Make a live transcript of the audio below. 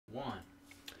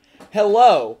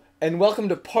Hello, and welcome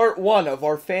to part 1 of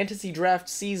our fantasy draft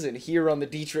season here on the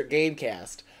Dietrich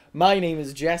Gamecast. My name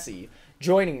is Jessi.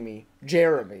 Joining me,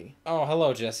 Jeremy. Oh,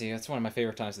 hello, Jessi. It's one of my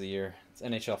favorite times of the year. It's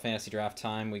NHL fantasy draft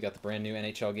time. We got the brand new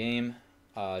NHL game.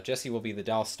 Jessi will be the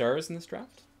Dallas Stars in this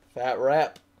draft. Fat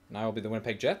rep. And I will be the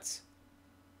Winnipeg Jets.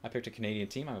 I picked a Canadian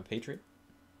team. I'm a Patriot.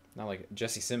 Not like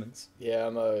Jesse Simmons. Yeah,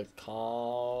 I'm a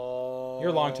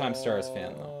You're a longtime Stars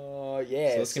fan, though.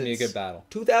 Yeah. So this is going to be a good battle.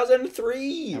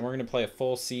 2003! And we're going to play a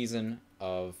full season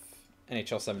of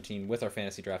NHL 17 with our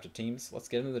fantasy drafted teams. Let's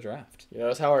get into the draft. You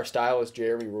notice how our style is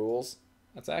Jeremy Rules?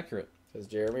 That's accurate. Says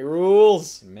Jeremy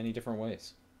Rules! In many different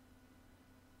ways.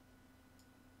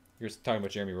 You're talking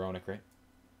about Jeremy Roenick, right?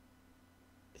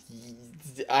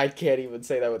 I can't even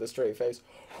say that with a straight face.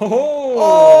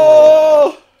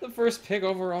 Oh! The first pick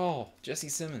overall, Jesse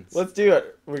Simmons. Let's do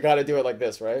it. We gotta do it like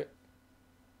this, right?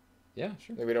 Yeah,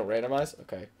 sure. Maybe we don't randomize?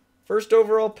 Okay. First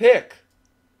overall pick.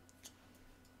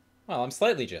 Well, I'm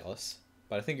slightly jealous,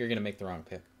 but I think you're going to make the wrong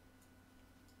pick.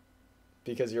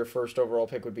 Because your first overall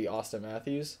pick would be Austin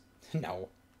Matthews? No.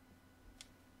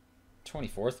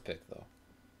 24th pick, though.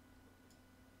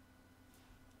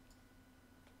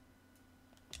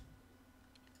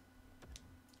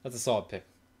 That's a solid pick.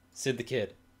 Sid the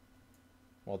Kid.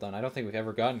 Well done. I don't think we've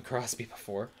ever gotten Crosby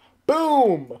before.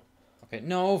 Boom! Okay,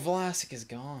 no, Vlasic is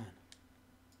gone.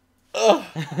 Ugh!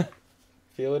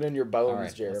 Feel it in your bones, All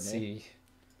right, Jeremy. let's see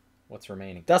what's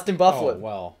remaining. Dustin Byfuglien. Oh,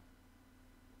 well.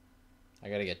 I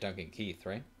got to get Duncan Keith,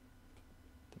 right?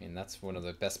 I mean, that's one of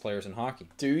the best players in hockey.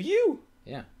 Do you?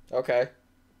 Yeah. Okay. I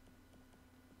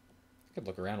could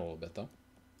look around a little bit, though.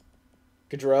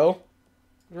 Gaudreau?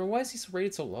 Why is he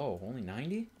rated so low? Only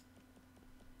 90?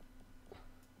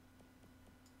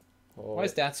 Oh. Why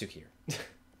is Datsyuk here?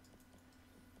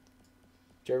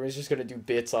 Jeremy's just going to do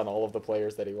bits on all of the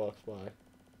players that he walks by.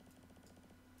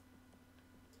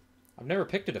 I've never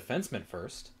picked a defenseman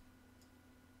first.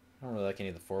 I don't really like any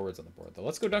of the forwards on the board, though.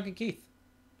 Let's go Duncan Keith.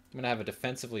 I'm going to have a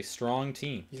defensively strong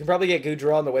team. You can probably get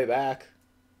Gaudreau on the way back.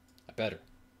 I better.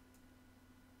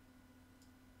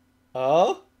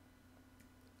 Oh?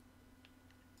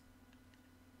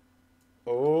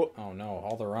 Oh. Oh, no.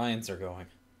 All the Ryans are going.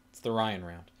 It's the Ryan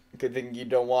round. Good thing you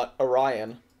don't want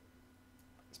Orion.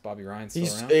 Is Bobby Ryan still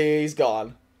around? He's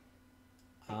gone.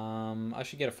 I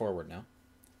should get a forward now.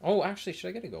 Oh, actually, should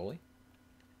I get a goalie?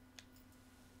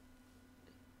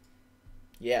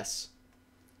 Yes.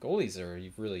 Goalies are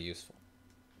really useful.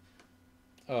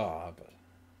 Oh, but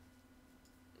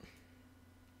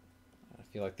I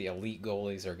feel like the elite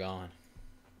goalies are gone.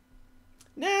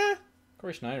 Nah.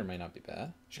 Corey Schneider might not be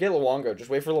bad. Should get Luongo. Just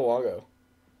wait for Luongo.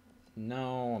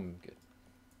 No, I'm good.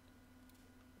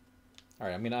 All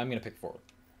right, I'm gonna pick forward.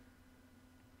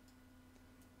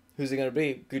 Who's it going to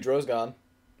be? Gaudreau's gone.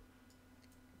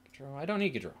 Gaudreau. I don't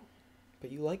need Gaudreau. But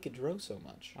you like Gaudreau so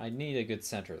much. I need a good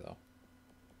center, though.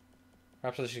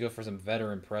 Perhaps I should go for some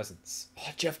veteran presence.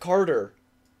 Oh, Jeff Carter.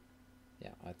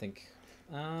 Yeah, I think...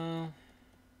 Oh,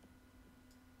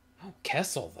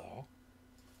 Kessel, though.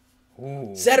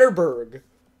 Ooh. Zetterberg.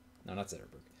 No, not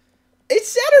Zetterberg.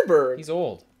 It's Zetterberg. He's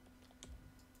old.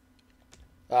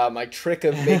 My trick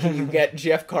of making you get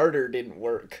Jeff Carter didn't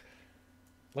work.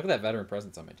 Look at that veteran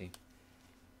presence on my team.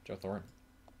 Joe Thornton.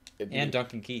 And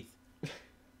Duncan Keith.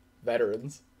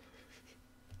 Veterans.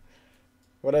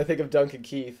 When I think of Duncan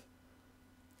Keith...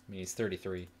 I mean, he's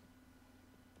 33.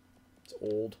 It's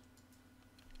old.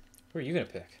 Who are you going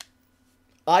to pick?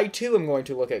 I, too, am going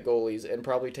to look at goalies and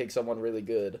probably take someone really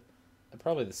good. And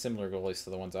probably the similar goalies to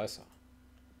the ones I saw.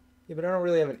 Yeah, but I don't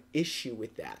really have an issue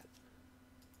with that.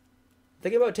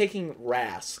 Think about taking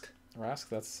Rask.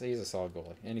 Rask, he's a solid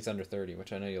goalie. And he's under 30,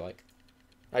 which I know you like.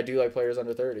 I do like players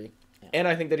under 30. Yeah. And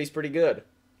I think that he's pretty good.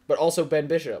 But also Ben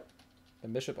Bishop.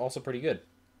 Ben Bishop, also pretty good.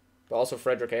 But also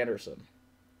Frederick Anderson.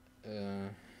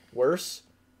 Worse?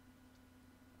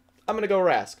 I'm going to go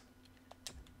Rask.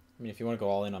 I mean, if you want to go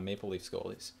all in on Maple Leafs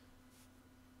goalies.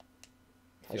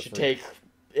 I should take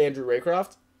Andrew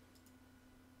Raycroft.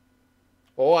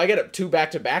 Oh, I get 2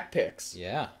 back-to-back picks.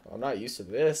 Yeah. I'm not used to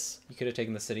this. You could have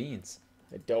taken the Sedins.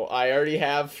 I already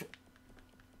have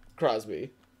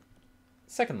Crosby.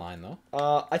 Second line, though.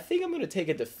 I think I'm going to take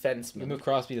a defenseman. You move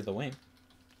Crosby to the wing.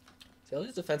 See, all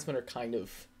these defensemen are kind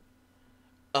of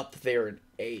up there in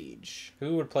age.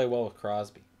 Who would play well with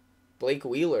Crosby? Blake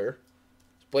Wheeler.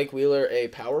 Is Blake Wheeler a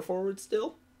power forward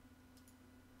still?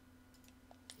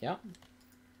 Yeah.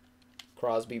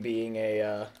 Crosby being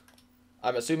a,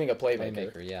 I'm assuming a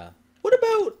playmaker. Playmaker, yeah.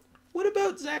 What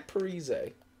about Zach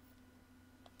Parise?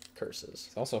 Curses.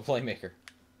 He's also a playmaker.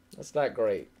 That's not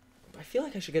great. I feel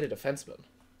like I should get a defenseman.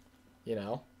 You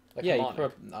know? Like, yeah,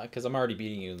 come on. because I'm already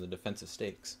beating you in the defensive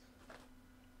stakes.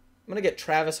 I'm gonna get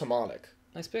Travis Hamonic.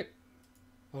 Nice pick.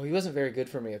 Oh, he wasn't very good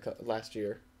for me last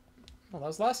year. Well, that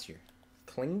was last year.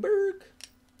 Klingberg?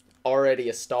 Already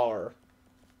a star.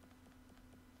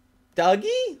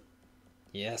 Dougie?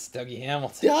 Yes, Dougie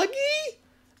Hamilton. Dougie?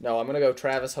 No, I'm gonna go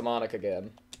Travis Hamonic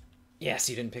again. Yes,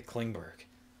 you didn't pick Klingberg.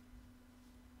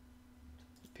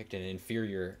 You picked an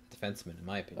inferior defenseman, in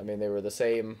my I opinion. mean, they were the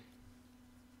same.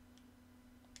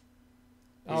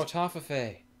 Oh,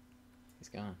 Toffefe. He's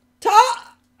gone.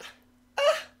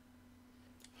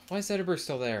 Why is Zetterberg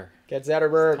still there? Get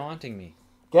Zetterberg. He's taunting me.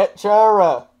 Get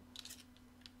Chara.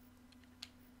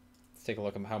 Let's take a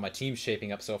look at how my team's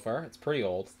shaping up so far. It's pretty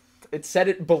old. It said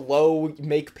it below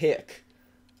make pick.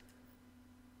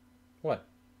 What?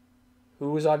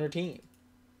 Who was on your team?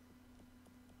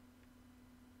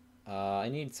 I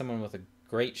need someone with a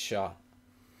great shot.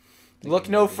 Look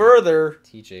no further.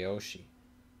 TJ Oshie.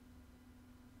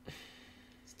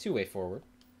 It's two-way forward.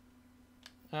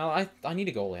 I need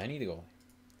a goalie. I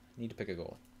need to pick a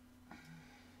goalie.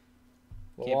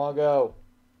 Luongo.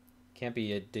 Can't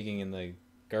be digging in the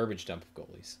garbage dump of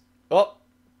goalies. Oh.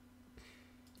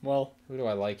 Well, Who do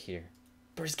I like here?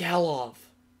 Brizgalov.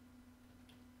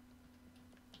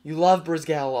 You love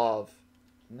Brizgalov.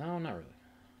 No, not really.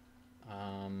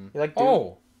 You like Duke?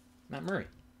 Oh, Matt Murray,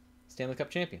 Stanley Cup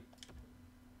champion.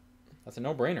 That's a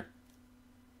no-brainer.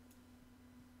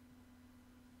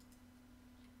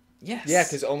 Yes. Yeah,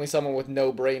 because only someone with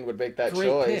no brain would make that Great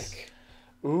choice. pick.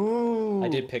 Ooh. I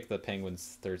did pick the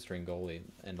Penguins' third-string goalie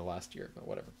end of last year, but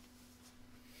whatever.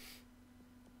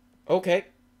 Okay.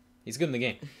 He's good in the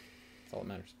game. That's all that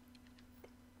matters.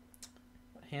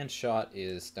 Hand shot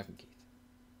is Duncan Keith.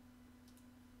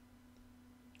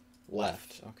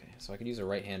 Left. Okay, so I could use a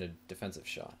right-handed defensive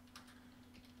shot.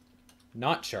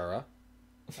 Not Chara.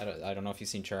 I don't know if you've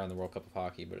seen Chara in the World Cup of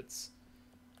Hockey, but he's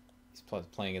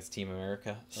playing against Team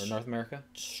America or North America.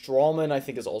 Strawman, I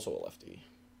think, is also a lefty.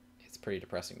 It's pretty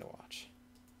depressing to watch.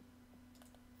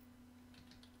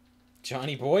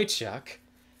 Johnny Boychuk.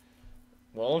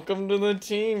 Welcome to the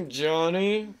team,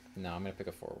 Johnny. No, I'm gonna pick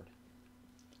a forward.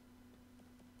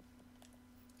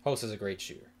 Host is a great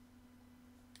shooter.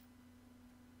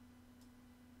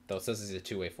 Though it says he's a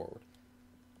two-way forward.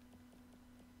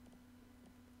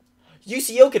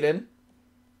 Jussi Jokinen.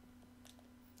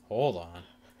 Hold on.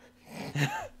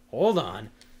 Hold on.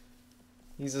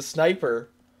 He's a sniper.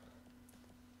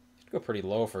 Go pretty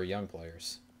low for young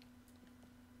players.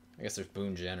 I guess there's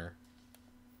Boone Jenner.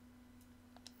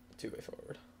 Two-way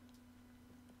forward.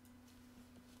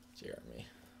 Jeremy.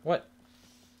 What?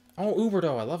 Oh,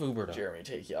 Huberdeau. I love Huberdeau. Jeremy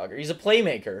Takeyager. He's a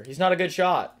playmaker. He's not a good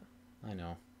shot. I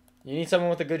know. You need someone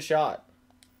with a good shot.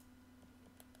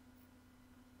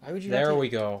 Why would you? There we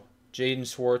go. Jaden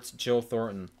Schwartz, Joe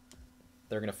Thornton.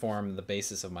 They're going to form the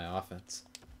basis of my offense.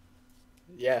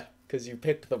 Yeah, because you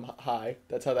picked them high.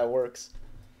 That's how that works.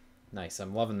 Nice.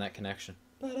 I'm loving that connection.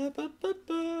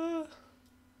 Ba-da-ba-ba-ba.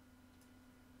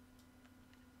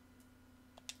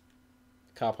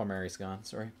 Kyle Palmieri's gone.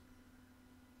 Sorry.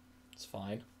 It's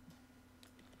fine.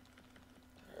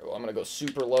 All right, well, I'm going to go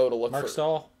super low to look Mark for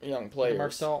Stahl. young players.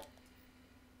 Mark Stahl.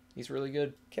 He's really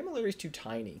good. Camilleri's too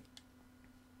tiny.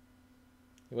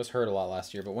 He was hurt a lot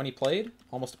last year, but when he played,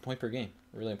 almost a point per game.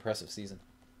 A really impressive season.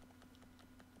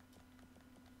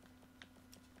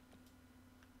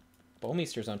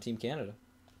 Bouwmeester's on Team Canada.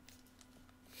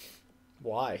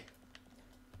 Why?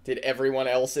 Did everyone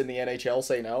else in the NHL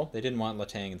say no? They didn't want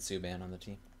Letang and Subban on the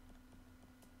team.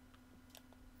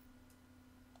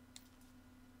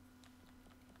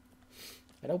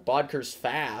 I know Bodker's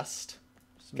fast.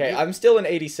 Some Okay, good- I'm still in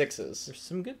 86s. There's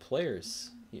some good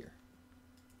players here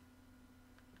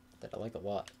that I like a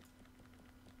lot.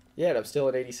 Yeah, and I'm still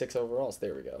at 86 overalls.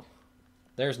 There we go.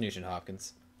 There's Nugent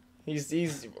Hopkins. He's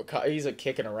a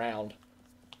kicking around.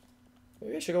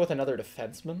 Maybe I should go with another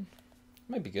defenseman.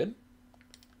 Might be good.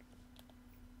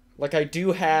 Like, I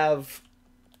do have...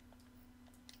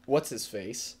 What's his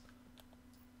face?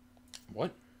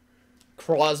 What?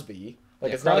 Crosby. Like,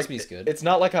 Yeah, it's Crosby's not like, good. It's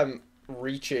not like I'm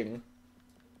reaching.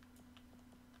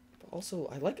 But also,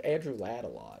 I like Andrew Ladd a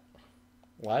lot.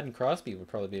 Ladd and Crosby would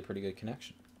probably be a pretty good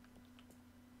connection.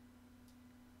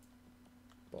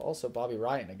 But also Bobby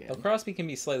Ryan again. Well, Crosby can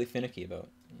be slightly finicky about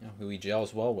who he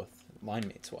gels well with, line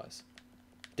mates wise.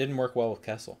 Didn't work well with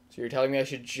Kessel. So you're telling me I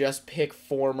should just pick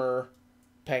former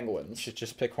Penguins? Should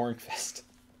just pick Hornqvist.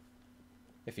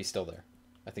 If he's still there.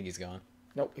 I think he's gone.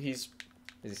 Nope, he's...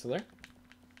 Is he still there?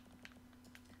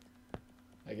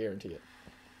 I guarantee it.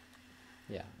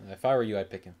 Yeah. If I were you, I'd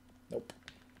pick him. Nope.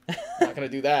 Not gonna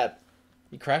do that.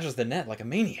 He crashes the net like a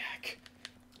maniac.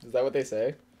 Is that what they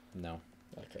say? No.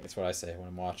 Okay. That's what I say when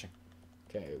I'm watching.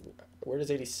 Okay, where does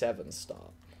 87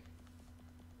 stop?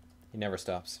 He never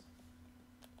stops.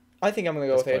 I think I'm going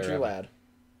to go Best with player Andrew ever. Ladd.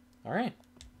 All right.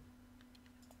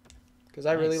 Because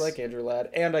I really Nice. like Andrew Ladd.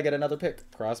 And I get another pick.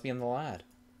 Crosby and the Lad.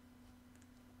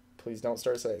 Please don't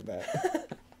start saying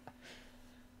that.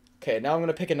 Okay, now I'm going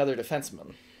to pick another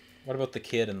defenseman. What about the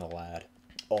Kid and the Lad?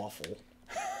 Awful.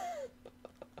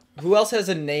 Who else has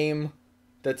a name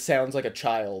that sounds like a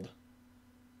child?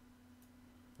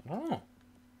 I don't know.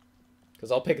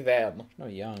 Because I'll pick them. No,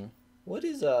 Young. What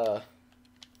is, Do you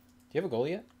have a goal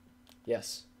yet?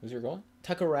 Yes. Who's your goal?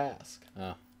 Tucker Rask.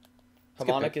 Oh.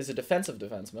 Harmonic is a defensive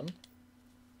defenseman.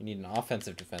 You need an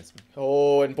offensive defenseman.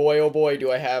 Oh, and boy, oh boy,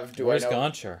 do I have, Where's I know.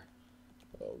 Gonchar?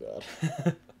 Oh,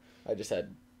 God. I just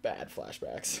had bad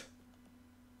flashbacks.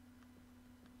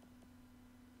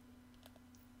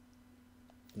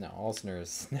 No, Alsner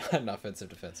is not an offensive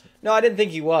defenseman. No, I didn't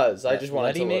think he was. I just wanted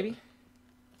Letty, to look. maybe?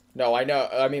 No, I know.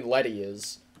 I mean, Letty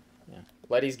is. Yeah.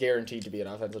 Letty's guaranteed to be an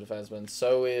offensive defenseman.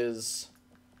 So is...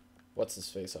 What's his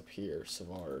face up here?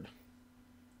 Savard.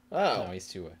 Oh. No, he's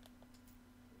two-way.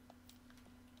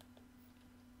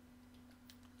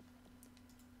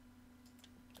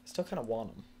 Still kind of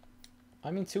want him.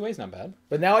 I mean, two-way's not bad.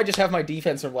 But now I just have my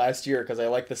defense from last year because I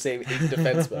like the same 8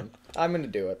 defensemen. I'm going to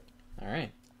do it. All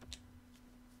right.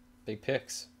 Big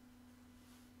picks.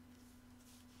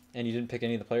 And you didn't pick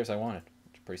any of the players I wanted,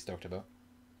 which I'm pretty stoked about.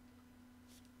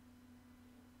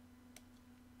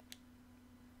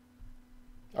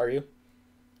 Are you?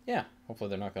 Yeah, hopefully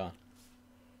they're not gone.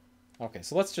 Okay,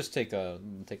 so let's just take a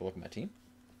look at my team.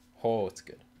 Oh, it's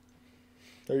good.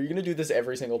 Are you going to do this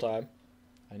every single time?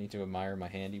 I need to admire my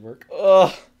handiwork.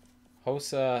 Ugh.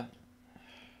 Hossa,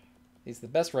 he's the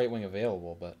best right wing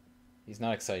available, but he's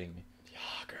not exciting me.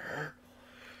 Yager.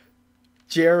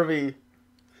 Jeremy.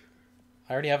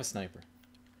 I already have a sniper.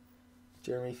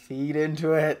 Jeremy, feed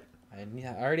into it. I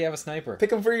already have a sniper.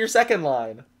 Pick him for your second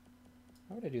line.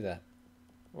 How would I do that?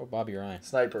 What about Bobby Ryan?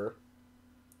 Sniper.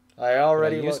 I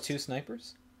already Would I use looked. 2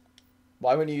 snipers?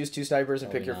 Why wouldn't you use 2 snipers and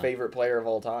Probably pick your not. favorite player of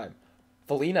all time?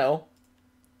 Foligno.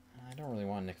 I don't really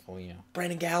want Nick Foligno.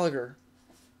 Brandon Gallagher.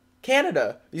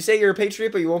 Canada. You say you're a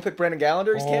Patriot, but you won't pick Brandon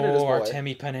Gallagher? He's Canada's boy.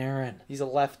 Artemi Panarin. He's a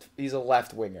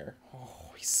left winger.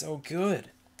 Oh, he's so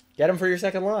good. Get him for your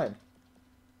second line.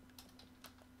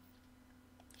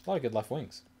 There's a lot of good left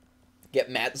wings. Get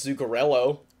Matt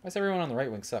Zuccarello. Why does everyone on the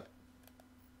right wing suck?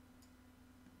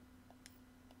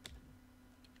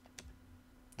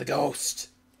 The Ghost.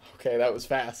 Okay, that was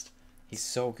fast. He's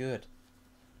so good.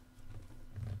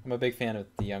 I'm a big fan of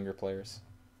the younger players.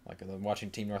 Like watching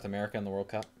Team North America in the World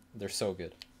Cup. They're so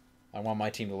good. I want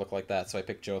my team to look like that, so I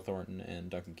picked Joe Thornton and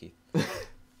Duncan Keith.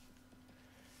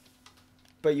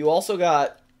 But you also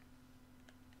got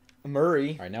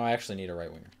Murray. All right, now I actually need a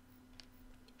right winger.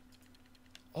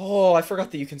 Oh, I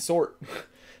forgot that you can sort.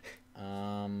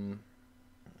 Jordan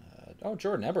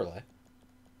Eberle.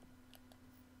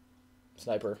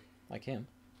 Sniper. Like him.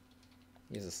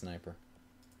 He's a sniper.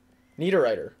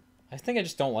 Niederreiter. I think I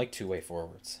just don't like two-way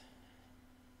forwards.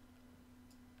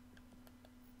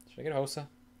 Should I get Hossa?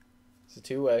 It's a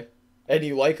 2-way. And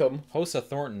you like him. Hossa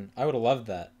Thornton. I would have loved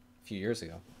that a few years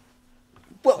ago.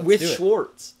 But Let's with do it.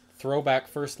 Schwartz. Throwback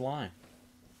first line.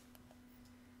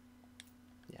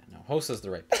 Yeah, no. Hossa's the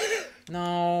right pick.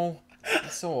 No.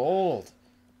 He's so old.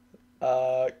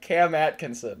 Cam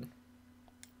Atkinson.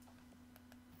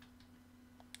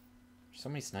 So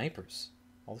many snipers.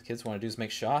 All the kids want to do is make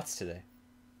shots today.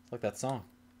 Like that song.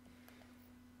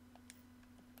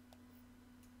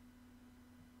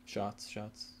 Shots.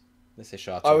 They say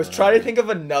shots. I was over and trying to over. think of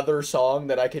another song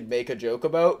that I could make a joke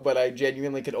about, but I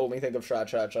genuinely could only think of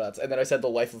shots. And then I said The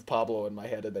Life of Pablo in my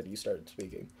head, and then you started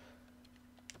speaking.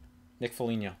 Nick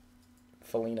Foligno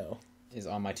Foligno. is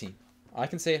on my team. I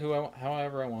can say it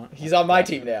however I want. He's on my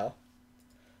team now.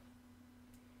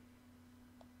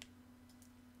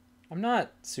 I'm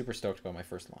not super stoked about my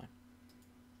first line.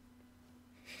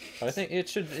 But I think it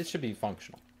should be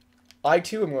functional. I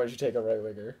too am going to take a right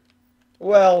winger.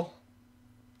 Well,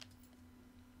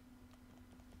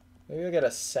 maybe I'll get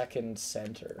a second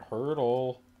center.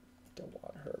 Hurdle. Don't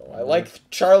want Hurdle. I like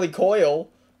Charlie Coyle.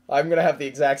 I'm going to have the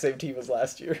exact same team as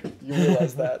last year. You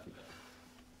realize that.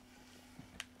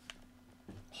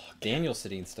 Daniel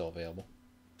Sedin's still available.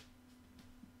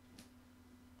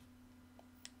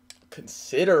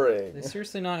 Considering. They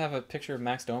seriously not have a picture of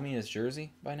Max Domi in his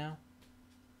jersey by now?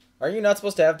 Are you not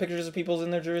supposed to have pictures of people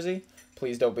in their jersey?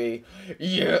 Please don't be.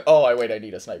 Yeah. Oh, I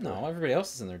need a sniper. No, everybody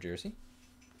else is in their jersey.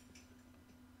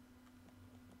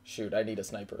 Shoot, I need a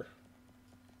sniper.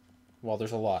 Well,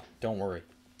 there's a lot. Don't worry.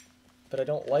 But I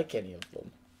don't like any of them.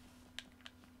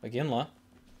 Aginla.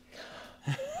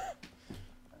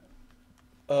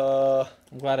 Uh.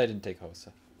 I'm glad I didn't take Hossa.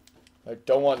 I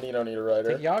don't want Nino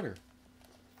Niederreiter. Take Yager.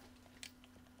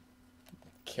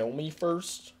 Kill me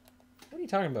first. What are you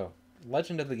talking about?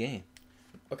 Legend of the game.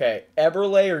 Okay,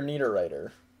 Eberle or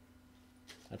Niederreiter?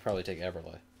 I'd probably take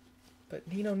Everlay. But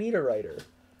Nino Niederreiter.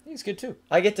 He's good too.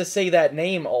 I get to say that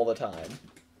name all the time.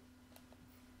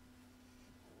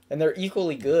 And they're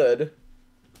equally good.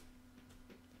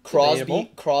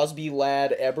 Crosby,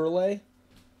 Ladd, Eberle.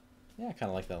 Yeah, I kind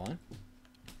of like that line.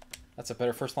 That's a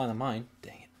better first line than mine.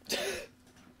 Dang it.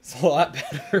 It's a lot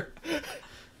better.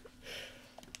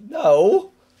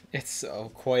 No. It's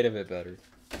quite a bit better.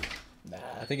 Nah.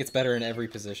 I think it's better in every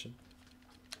position.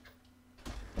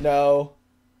 No.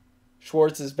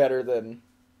 Schwartz is better than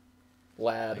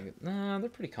Ladd. Nah, they're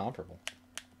pretty comparable.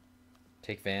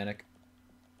 Take Vanek.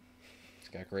 He's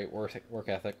got great work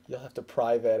ethic. You'll have to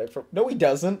pry Vanek from... No, he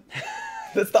doesn't.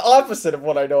 That's the opposite of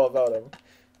what I know about him.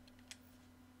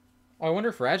 Oh, I wonder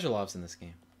if Radulov's in this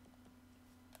game.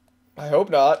 I hope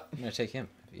not. I'm going to take him,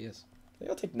 if he is. I think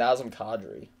I'll take Nazem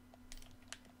Kadri.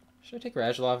 Should I take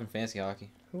Radulov in fantasy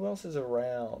hockey? Who else is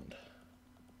around?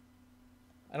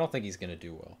 I don't think he's going to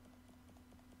do well.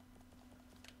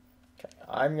 Okay,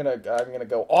 I'm gonna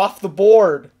go off the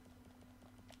board.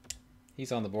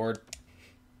 He's on the board.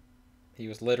 He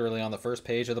was literally on the first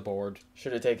page of the board.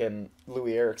 Should have taken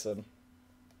Louis Eriksson.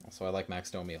 Also, I like Max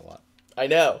Domi a lot. I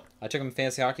know. I took him in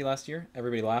fantasy hockey last year.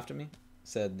 Everybody laughed at me.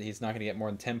 Said he's not going to get more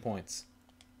than 10 points.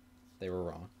 They were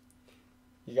wrong.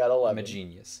 You got 11. I'm a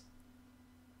genius.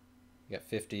 You got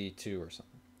 52 or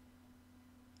something.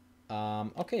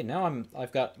 Okay, now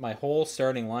I've got my whole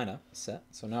starting lineup set,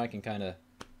 so now I can kind of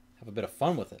have a bit of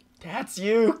fun with it.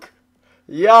 Datsyuk!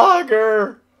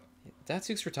 Yager!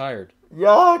 Datsyuk's retired.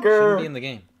 Yager! Shouldn't be in the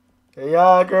game.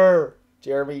 Yager!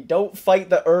 Jeremy, don't fight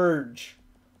the urge.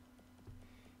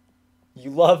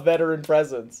 You love veteran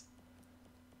presence.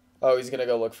 Oh, he's gonna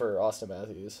go look for Austin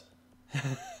Matthews.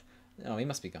 No, he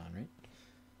must be gone, right?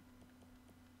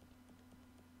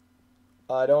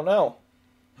 I don't know.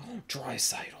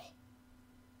 Draisaitl.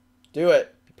 Do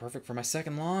it. Be perfect for my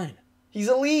second line. He's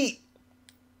elite.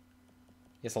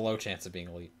 He has a low chance of being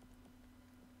elite.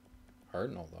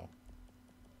 Cardinal, though.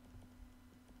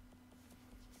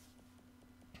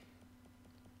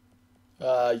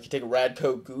 You can take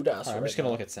Radko Gudas. Right, I'm just going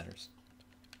to look at centers.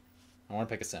 I want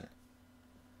to pick a center.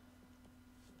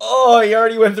 Oh, he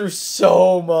already went through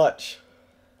so much.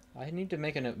 I need to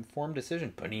make an informed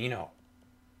decision. Bonino.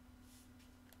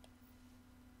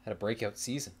 Had a breakout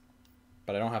season.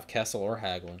 But I don't have Kessel or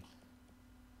Hagelin.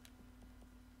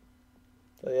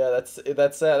 So yeah,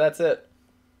 that's it.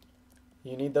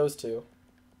 You need those two.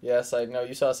 Yes, I know.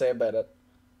 You saw Sam Bennett.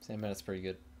 Sam Bennett's pretty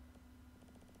good.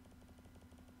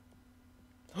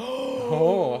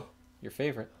 Oh, your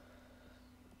favorite.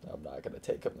 I'm not going to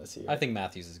take him this year. I think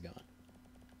Matthews is gone.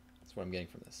 That's what I'm getting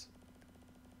from this.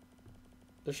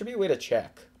 There should be a way to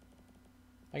check.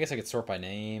 I guess I could sort by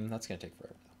name. That's going to take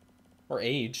forever. Or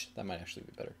age. That might actually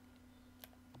be better.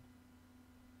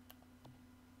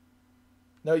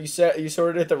 No, you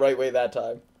sorted it the right way that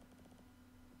time.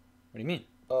 What do you mean?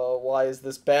 Why is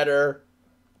this better?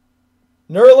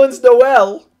 Nerlens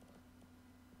Noel.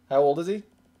 How old is he?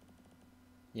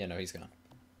 Yeah, no, he's gone.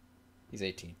 He's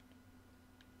 18.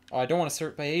 Oh, I don't want to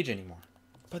sort by age anymore.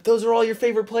 But those are all your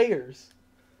favorite players.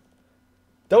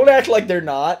 Don't act like they're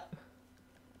not.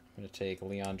 I'm going to take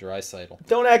Leon Draisaitl.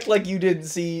 Don't act like you didn't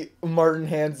see Martin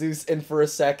Handzus in for a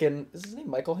second. Is his name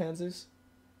Michael Handzus?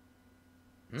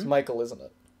 It's Michael, isn't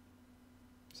it?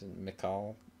 Is it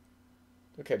McCall?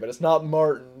 Okay, but it's not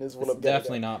Martin, is what It's I'm getting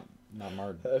definitely at. not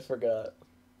Martin. I forgot.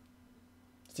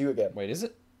 It's you again. Wait, is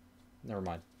it? Never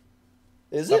mind.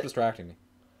 Is Stop it? distracting me.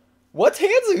 What's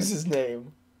Handzus'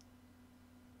 name?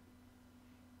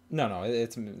 No,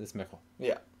 it's Mikkel.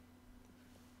 Yeah.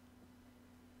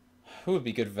 Who would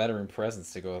be good veteran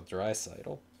presence to go with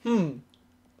Draisaitl?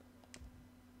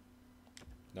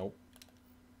 Nope.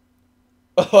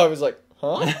 Oh, I was like,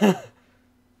 huh?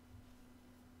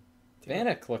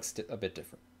 Vanek looks a bit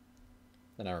different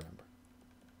than I remember.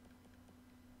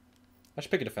 I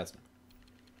should pick a defenseman.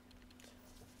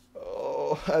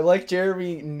 Oh, I like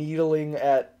Jeremy needling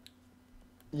at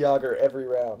Yager every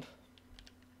round.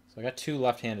 So I got 2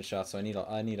 left-handed shots, so I need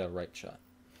a right shot.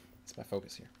 That's my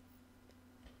focus here.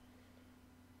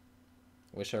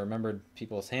 I wish I remembered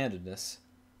people's handedness.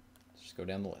 Let's just go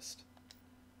down the list.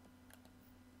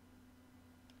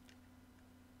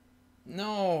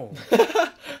 No!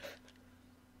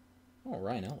 Oh,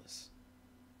 Ryan Ellis.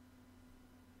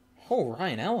 Oh,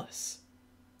 Ryan Ellis.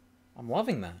 I'm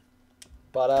loving that.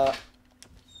 But,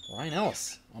 Ryan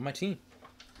Ellis on my team.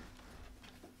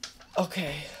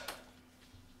 okay.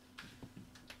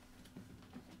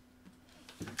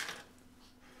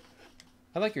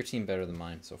 I like your team better than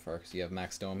mine so far because you have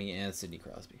Max Domi and Sidney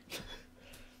Crosby.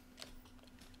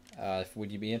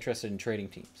 Would you be interested in trading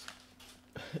teams?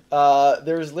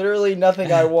 There's literally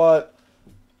nothing I want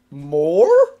more?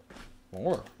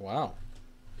 More? Wow.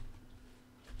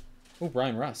 Oh,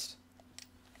 Brian Rust.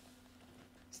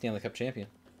 Stanley Cup champion.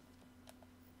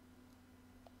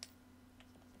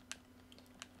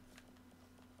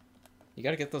 You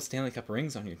got to get those Stanley Cup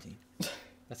rings on your team.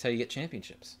 That's how you get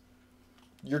championships.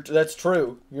 That's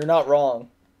true. You're not wrong.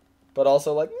 But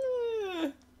also, like,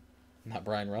 Not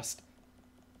Brian Rust.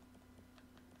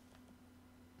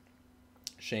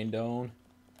 Shane Doan.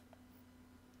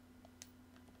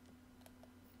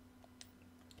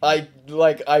 I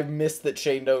missed that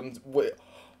Shane Doan's...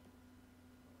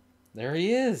 There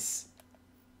he is.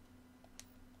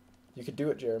 You could do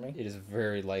it, Jeremy. It is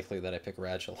very likely that I pick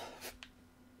Radulov.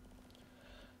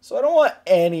 So I don't want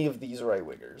any of these right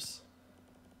wingers.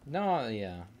 No,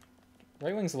 yeah.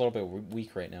 Right wing's a little bit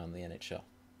weak right now in the NHL.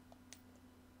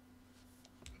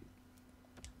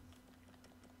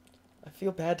 I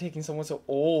feel bad taking someone so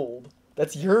old.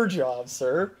 That's your job,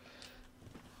 sir.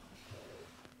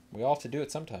 We all have to do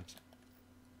it sometimes.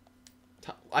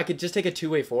 I could just take a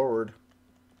two-way forward.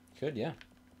 Could, yeah.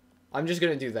 I'm just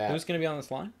going to do that. Who's going to be on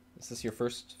this line? Is this your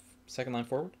second line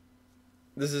forward?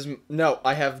 This is... No,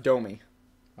 I have Domi.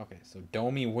 Okay, so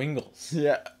Domi Wingles.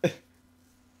 Yeah.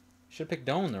 Should pick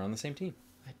Doan. They're on the same team.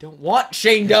 I don't want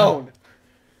Shane Doan.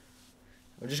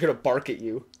 I'm just going to bark at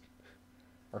you.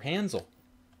 Or Hansel.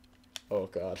 Oh,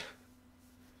 God.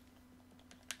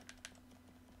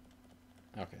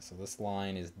 Okay, so this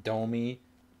line is Domi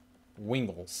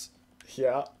Wingles.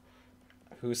 Yeah.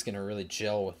 Who's going to really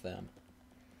gel with them?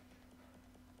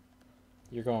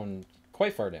 You're going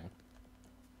quite far down.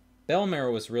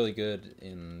 Bellemare was really good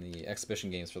in the exhibition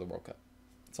games for the World Cup.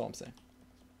 That's all I'm saying.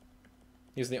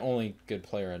 He was the only good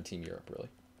player on Team Europe, really.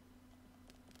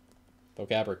 Though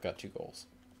Gabrick got 2 goals.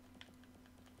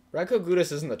 Radko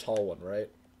Gudas isn't the tall one, right?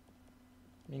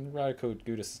 I mean, Radko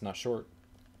Gudas is not short.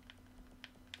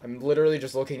 I'm literally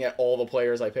just looking at all the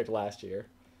players I picked last year.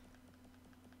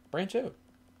 Branch out.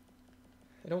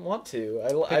 I don't want to.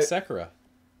 Pick Sekera.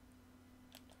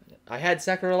 I had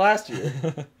Sekera last year.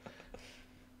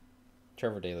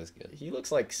 Trevor Daley's good. He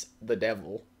looks like the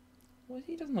devil. Well,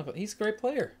 he doesn't look like... He's a great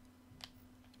player.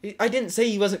 I didn't say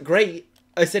he wasn't great.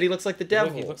 I said he looks like the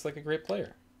devil. He looks like a great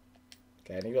player.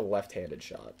 Okay, I need a left-handed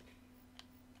shot.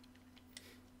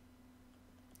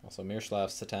 Also,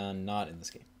 Miroslav Satan not in this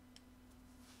game.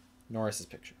 Norris's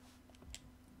picture.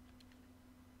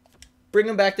 Bring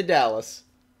him back to Dallas.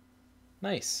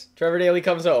 Nice. Trevor Daley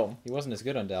comes home. He wasn't as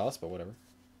good on Dallas, but whatever.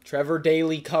 Trevor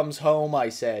Daley comes home, I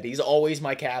said. He's always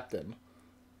my captain.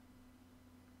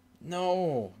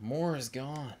 No, Moore is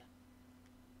gone.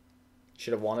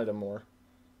 Should have wanted him more.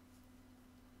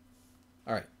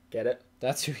 All right. Get it?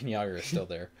 That's who Yager is still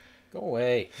there. Go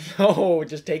away. No,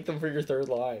 just take them for your third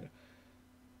line.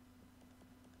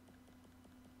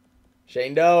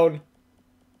 Shane Doan.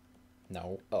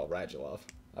 No. Oh, Radulov.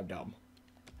 I'm dumb.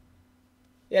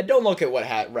 Yeah, don't look at what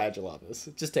Radulov is.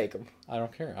 Just take him. I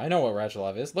don't care. I know what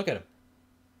Radulov is. Look at him.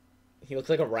 He looks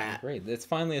like a rat. Great. It's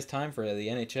finally his time for the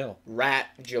NHL.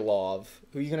 Radulov.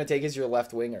 Who are you going to take as your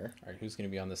left winger? All right, who's going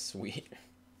to be on this suite?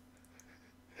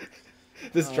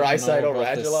 This Draisaitl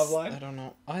Radulov this. line? I don't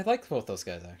know. I like both those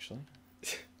guys, actually.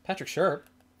 Patrick Sharp.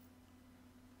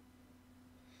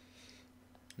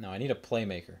 No, I need a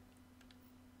playmaker.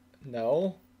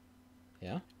 No?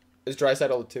 Yeah? Is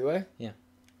Draisaitl a two-way? Yeah.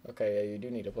 Okay, yeah, you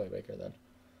do need a playmaker then.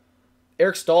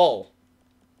 Eric Stahl.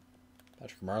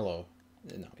 Patrick Marleau.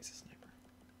 No, he's a sniper.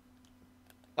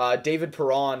 David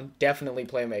Perron, definitely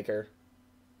playmaker.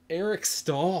 Eric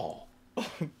Stahl.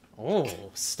 Oh,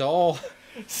 Stahl.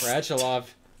 Radulov.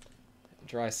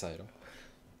 Draisaitl.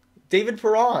 David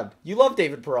Perron. You love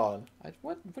David Perron.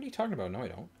 What are you talking about? No, I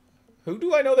don't. Who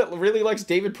do I know that really likes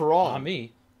David Perron? Not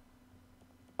me.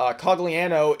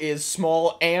 Cogliano is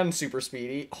small and super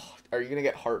speedy. Oh, are you going to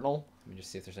get Hartnell? Let me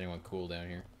just see if there's anyone cool down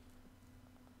here.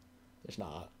 There's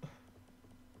not.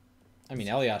 I mean,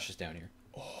 Eliash is down here.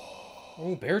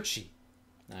 Oh, Berchi.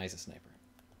 Nah, he's a sniper.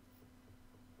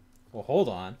 Well, hold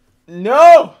on.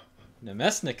 No!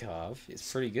 Nemesnikov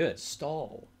is pretty good.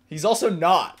 Stahl. He's also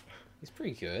not. He's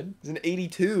pretty good. He's an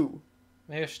 82.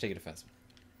 Maybe I should take a defenseman.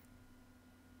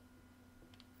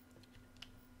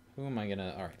 Who am I going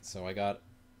to... All right, so I got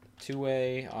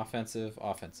two-way, offensive.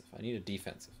 I need a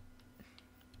defensive.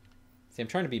 See, I'm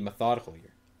trying to be methodical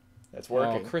here. That's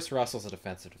working. Oh, Chris Russell's a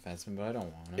defensive defenseman, but I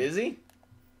don't want him. Is he?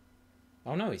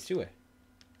 Oh, no, he's two-way.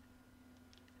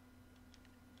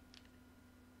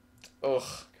 Ugh.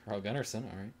 Carl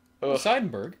Gunnarsson, all right. Ugh.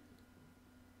 Seidenberg.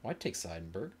 Why take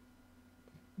Seidenberg?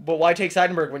 But why take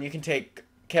Seidenberg when you can take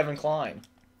Kevin Klein?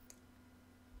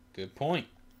 Good point.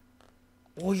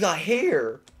 Well, he got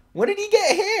hair. When did he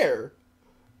get hair?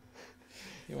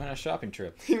 He went on a shopping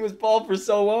trip. He was bald for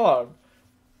so long.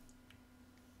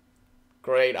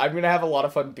 Great. I'm going to have a lot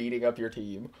of fun beating up your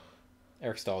team.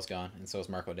 Eric Stahl's gone, and so is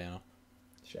Marco Dano.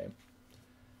 Shame.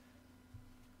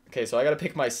 Okay, so I got to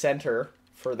pick my center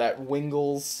for that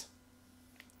Wingles.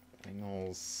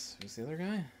 Who's the other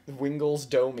guy? Wingles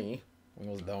Domi.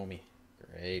 Wingles Domi.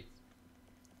 Great.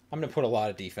 I'm going to put a lot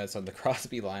of defense on the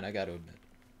Crosby line, I got to admit.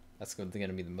 That's going to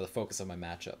be the focus of my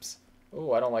matchups.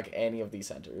 Oh, I don't like any of these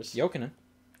centers. Jokinen.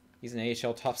 He's an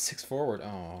AHL top 6 forward.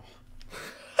 Oh.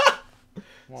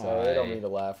 Sorry, I don't mean to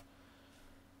laugh.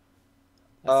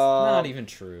 That's not even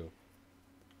true.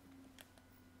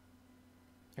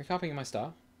 Are you copying my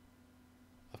style?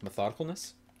 Of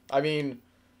methodicalness? I mean,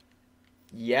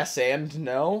 yes and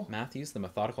no. Matthews, the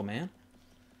methodical man?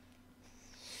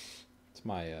 It's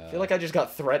my I feel like I just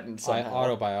got threatened somehow.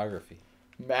 autobiography.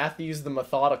 Matthews, the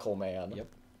methodical man. Yep.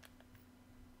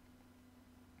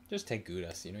 Just take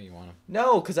Gudas. You know you want him.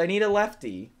 No, because I need a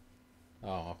lefty.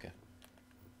 Oh, okay.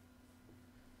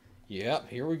 Yep,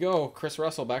 here we go. Chris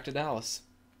Russell back to Dallas.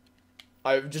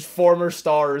 I'm just former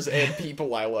stars and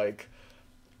people I like.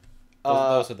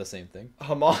 Those are the same thing.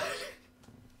 Hamon.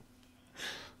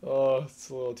 Oh, it's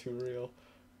a little too real.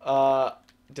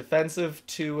 Defensive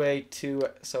 2A, 2.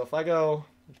 So if I go...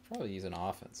 You could probably use an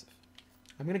offensive.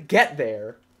 I'm going to get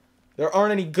there. There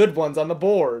aren't any good ones on the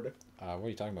board. What are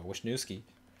you talking about? Wisniewski.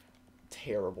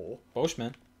 Terrible.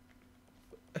 Boschman.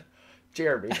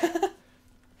 Jeremy.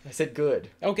 I said good.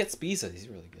 Oh, get Spiza. He's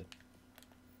really good.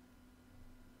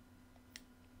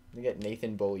 You get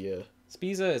Nathan Beaulieu.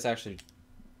 Spiza is actually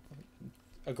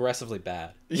aggressively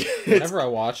bad. Yeah, Whenever I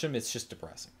watch him, it's just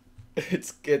depressing.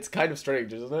 It's kind of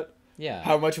strange, isn't it? Yeah.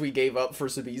 How much we gave up for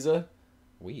Sabiza.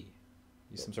 You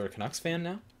some sort of Canucks fan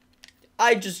now?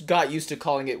 I just got used to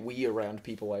calling it we around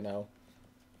people I know.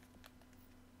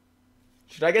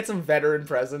 Should I get some veteran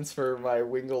presence for my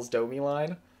Wingles Domi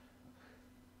line?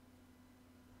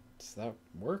 Does that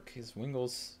work? His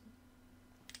Wingles...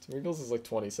 Wingles is like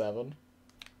 27.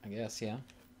 I guess, yeah.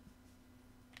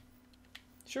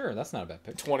 Sure, that's not a bad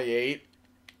pick. 28.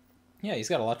 Yeah, he's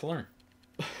got a lot to learn.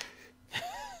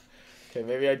 Okay,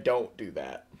 maybe I don't do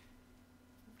that.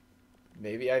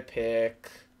 Maybe I pick...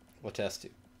 Letestu.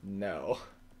 No.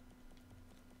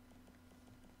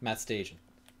 Matt Stajan.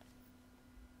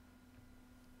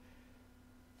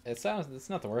 It's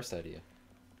not the worst idea.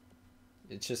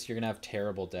 It's just you're going to have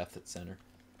terrible depth at center.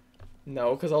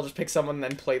 No, because I'll just pick someone and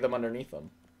then play them underneath them.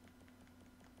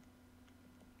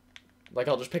 Like,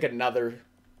 I'll just pick another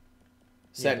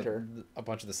center. Yeah, a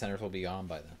bunch of the centers will be gone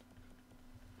by then.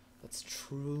 That's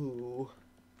true.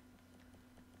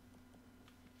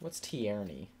 What's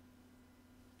Tierney?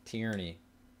 Tierney.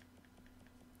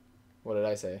 What did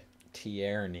I say?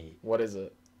 Tierney. What is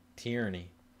it? Tierney.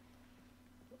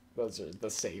 Those are the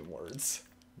same words.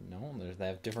 No, they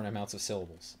have different amounts of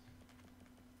syllables.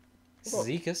 Well,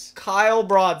 Zekas. Kyle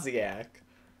Brodziak.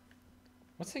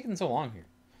 What's taking so long here?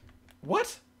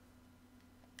 What?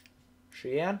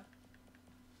 Sheehan?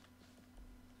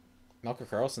 Melker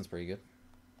Carlson's pretty good.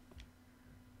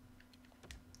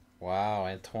 Wow,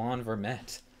 Antoine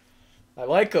Vermette. I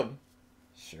like him.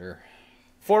 Sure.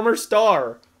 Former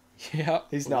star. Yeah,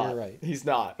 He's not. You're right. He's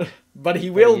not. But he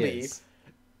will He be. is.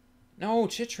 No,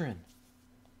 Chychrun.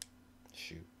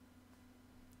 Shoot.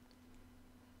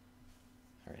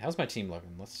 All right, how's my team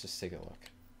looking? Let's just take a look.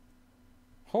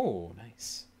 Oh,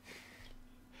 nice.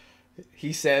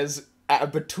 He says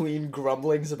between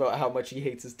grumblings about how much he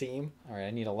hates his team. All right,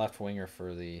 I need a left winger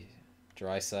for the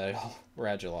Draisaitl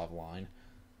Radulov line.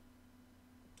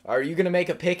 Are you going to make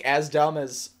a pick as dumb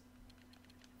as...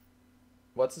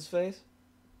 What's his face?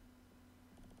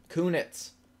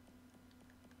 Kunitz.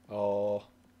 Oh.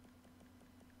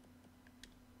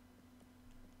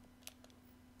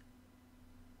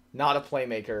 Not a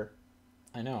playmaker.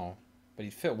 I know, but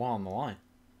he'd fit well on the line.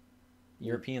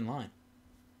 European line.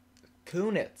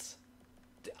 Kunitz.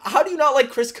 How do you not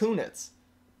like Chris Kunitz?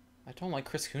 I don't like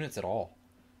Chris Kunitz at all.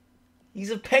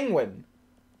 He's a Penguin.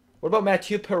 What about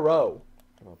Mathieu Perreault?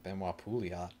 What about Benoit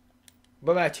Pouliot?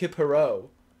 What about Mathieu Perreault?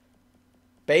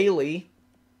 Bailey.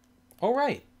 Oh,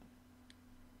 right.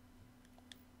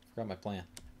 Forgot my plan.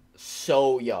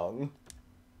 So young.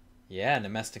 Yeah,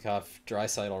 Nemestikov,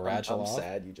 Draisaitl, Radulov. I'm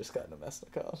sad you just got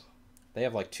Nemestikov. They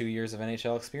have like 2 years of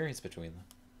NHL experience between them.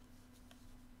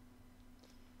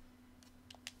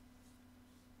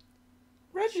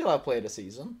 Radulov played a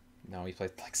season. No, he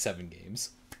played like 7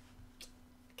 games.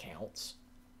 Counts.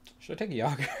 Should I take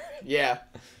Yager? Yeah.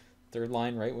 Third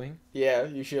line right wing? Yeah,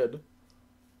 you should.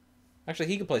 Actually,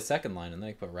 he could play second line, and then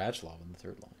I could put Radulov in the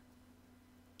third line.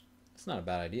 It's not a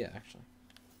bad idea, actually.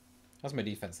 How's my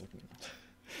defense looking now?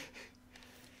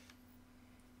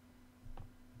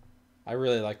 I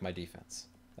really like my defense.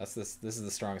 This is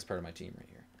the strongest part of my team right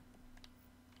here.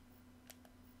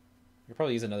 You'll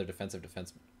probably use another defensive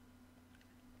defenseman.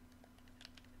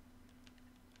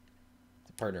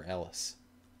 The partner Ellis.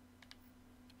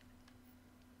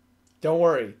 Don't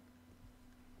worry.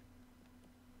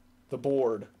 The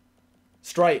board.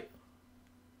 Stripe.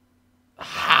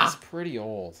 He's pretty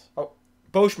old. Oh,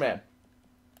 Boschman.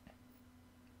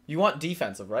 You want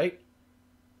defensive, right?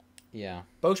 Yeah.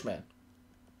 Boschman.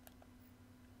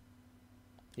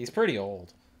 He's pretty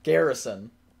old.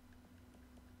 Garrison.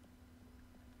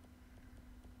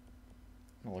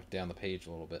 I'll look down the page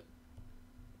a little bit.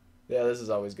 Yeah, this is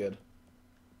always good.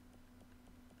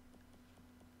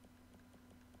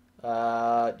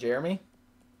 Jeremy?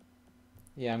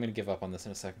 Yeah, I'm going to give up on this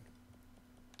in a second.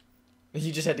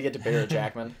 You just had to get to Barrett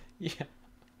Jackman. Yeah.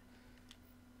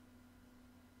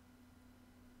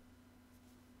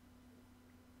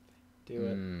 Do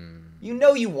it. You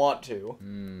know you want to.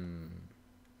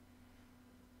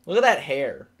 Look at that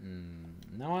hair.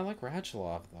 No, I like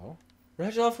Radulov, though.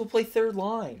 Radulov will play third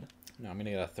line. No, I'm going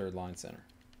to get a third line center.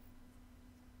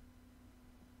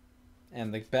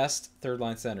 And the best third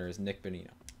line center is Nick Bonino.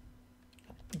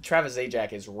 Travis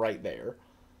Zajac is right there.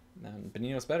 And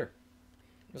Bonino's better.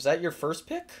 Was that your first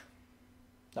pick?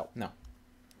 No. No.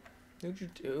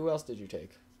 Who else did you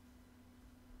take?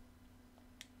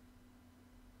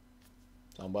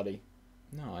 Somebody.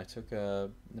 No, I took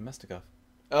Nemestikov.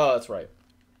 Oh, that's right.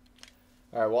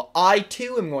 All right, well, I,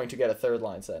 too, am going to get a third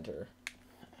line center.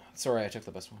 Sorry, I took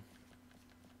the best one.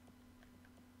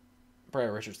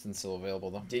 Brad Richardson's still available,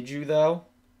 though. Did you, though?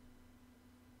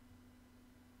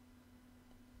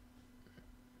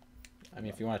 I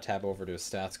mean, if you want to tab over to his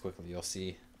stats quickly, you'll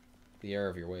see the error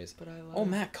of your ways. But I love Oh,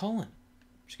 Matt Cullen.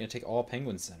 I'm just going to take all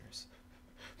Penguin centers.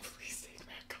 Please take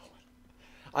Matt Cullen.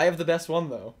 I have the best one,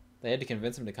 though. They had to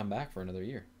convince him to come back for another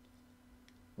year.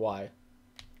 Why?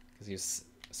 Because he was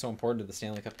so important to the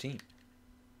Stanley Cup team.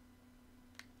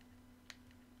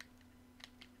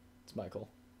 It's Michael.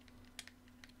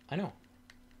 I know.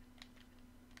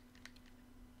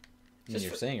 I mean,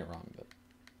 you're saying it wrong, but...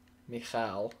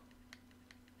 Michal.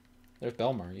 There's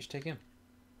Belmar. You should take him.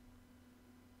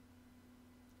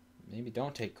 Maybe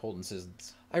don't take Colton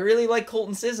Sissons. I really like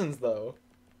Colton Sissons, though.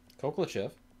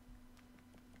 Koklachev.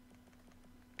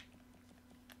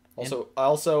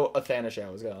 Also,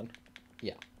 Athanasiou is gone.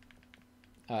 Yeah.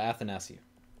 Athanasiou.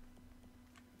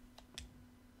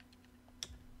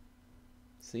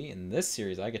 See, in this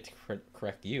series, I get to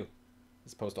correct you,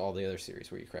 as opposed to all the other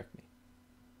series where you correct me.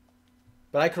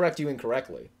 But I correct you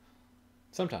incorrectly.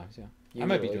 Sometimes, yeah. Usually. I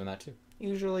might be doing that too.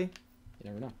 Usually. You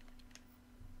never know.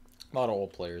 A lot of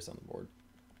old players on the board.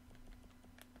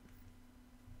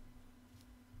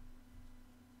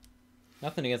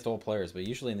 Nothing against old players, but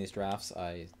usually in these drafts,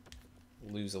 I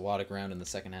lose a lot of ground in the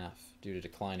second half due to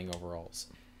declining overalls.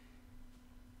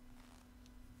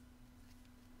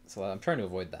 So I'm trying to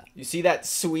avoid that. You see that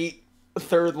sweet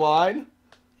third line?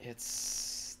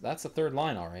 That's a third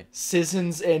line, all right.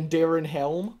 Sissons and Darren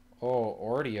Helm. Oh,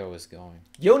 Ordio is going.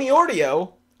 Yoni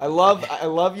Ordio. I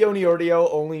love Yoni Ordio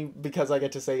only because I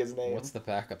get to say his name. What's the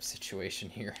backup situation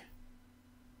here?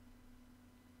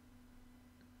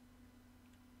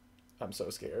 I'm so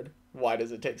scared. Why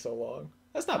does it take so long?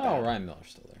 That's not Oh, bad. Ryan Miller's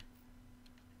still there.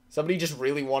 Somebody just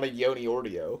really wanted Yoni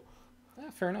Ordio.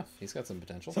 Fair enough. He's got some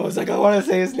potential. So I was like, I want to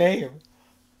say his name.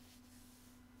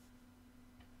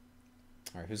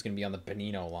 All right, who's going to be on the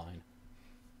Bonino line?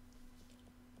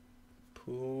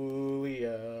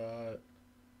 Pouliot.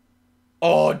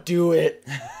 Oh, do it.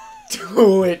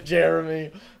 Do it,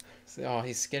 Jeremy. Oh,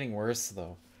 he's getting worse,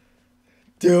 though.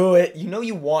 Do it. You know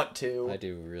you want to. I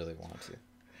do really want to.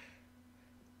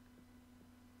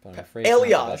 But I'm afraid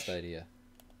it's not the best idea.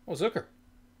 Oh, Zucker.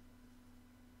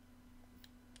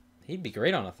 He'd be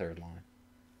great on a third line.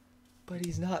 But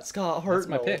he's not Scott Hartnell. That's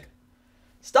my pick.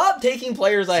 Stop taking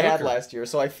players I had Zucker. last year,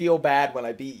 so I feel bad when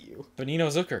I beat you. Bonino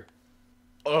Zucker.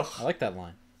 Ugh. I like that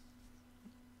line.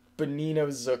 Bonino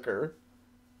Zucker.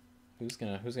 Who's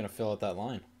gonna fill out that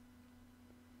line?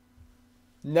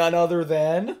 None other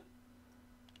than...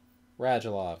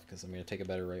 Radulov, because I'm gonna take a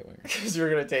better right winger. Because you're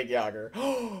going to take Yager.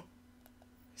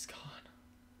 He's gone.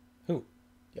 Who?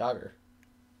 Yager.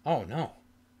 Oh, no.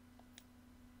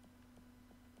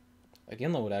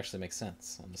 Aginla would actually make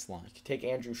sense on this line. You could take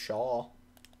Andrew Shaw.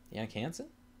 Yannick Hansen?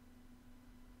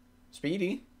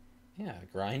 Speedy. Yeah, a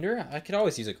grinder. I could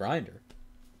always use a grinder.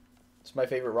 It's my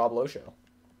favorite Rob Lowe show.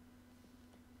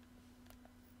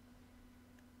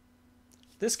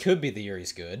 This could be the year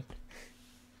he's good.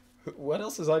 What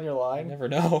else is on your I line? never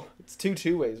know. It's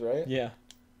two ways, right? Yeah.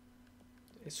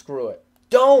 Screw it.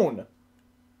 Doan!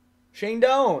 Shane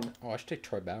Doan! Oh, I should take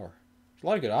Troy Bauer. There's a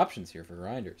lot of good options here for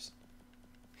grinders.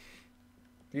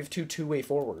 You have two-way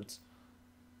forwards.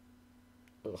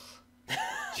 Ugh.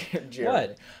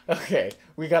 Jeremy. What? Okay,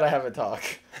 we gotta have a talk.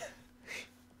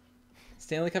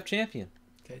 Stanley Cup champion.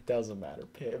 It doesn't matter.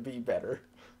 Be better.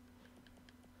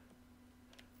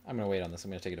 I'm going to wait on this.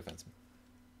 I'm going to take a defenseman.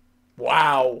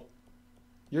 Wow.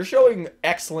 You're showing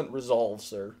excellent resolve,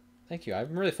 sir. Thank you.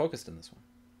 I'm really focused on this one.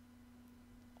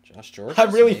 Josh George?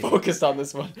 I'm really maybe. focused on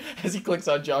this one as he clicks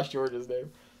on Josh George's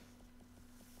name.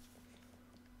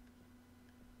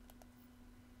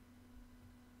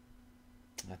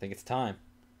 I think it's time.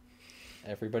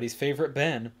 Everybody's favorite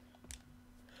Ben.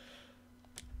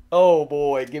 Oh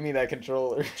boy, give me that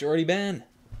controller. Jordy Ben.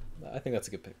 I think that's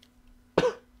a good pick.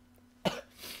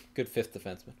 Good fifth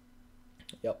defenseman.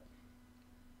 Yep.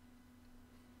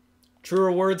 Truer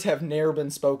words have ne'er been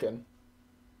spoken.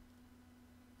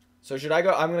 So should I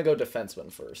go? I'm going to go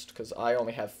defenseman first, because I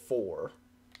only have 4.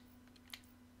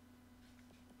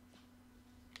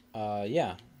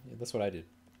 Yeah. That's what I did.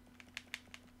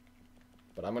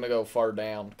 But I'm going to go far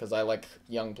down, because I like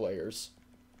young players.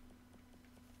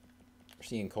 We're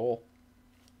seeing Cole.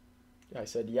 I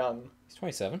said young. He's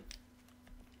 27.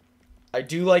 I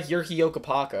do like Yurki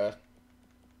Okapaka.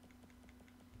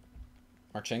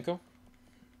 Marchenko?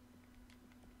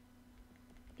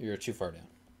 You're too far down.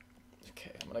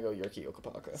 Okay, I'm going to go Yurki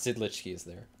Okapaka. Zidlichki is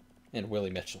there. And Willie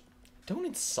Mitchell. Don't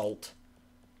insult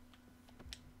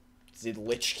Have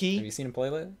Zidlichki. you seen him play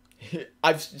lately?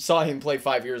 I saw him play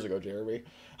 5 years ago, Jeremy.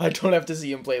 I don't have to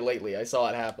see him play lately. I saw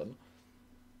it happen.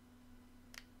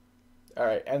 All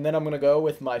right, and then I'm going to go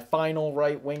with my final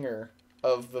right winger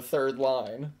of the third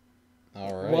line.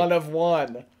 All right. 1 of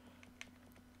 1.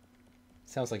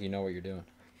 Sounds like you know what you're doing.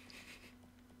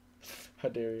 How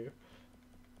dare you?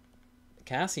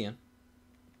 Cassian.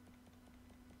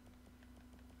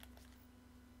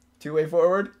 Two-way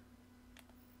forward.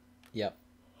 Yep.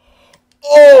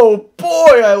 Oh,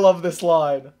 boy, I love this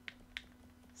line.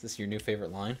 Is this your new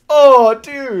favorite line? Oh,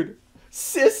 dude.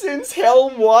 Sissons,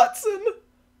 Helm, Watson.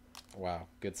 Wow,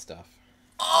 good stuff.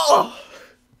 Oh!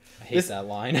 I hate that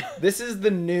line. This is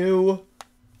the new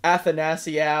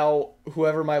Athanasiou,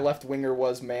 whoever my left winger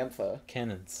was, Mantha.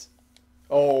 Cannons.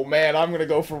 Oh, man, I'm going to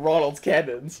go for Ronald's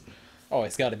Cannons. Oh,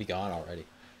 it's got to be gone already.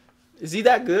 Is he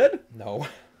that good? No.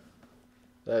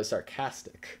 That is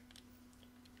sarcastic.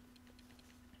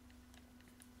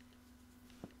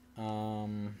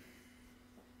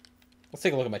 Let's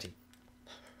take a look at my team.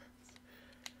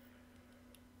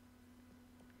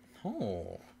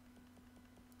 Oh.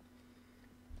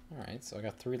 Alright, so I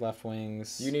got 3 left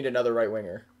wings. You need another right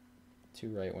winger.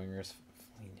 2 right wingers.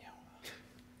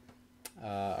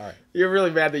 Alright. You're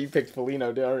really mad that you picked Foligno,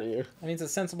 aren't you? I mean, it's a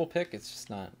sensible pick. It's just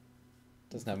not...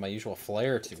 Doesn't have my usual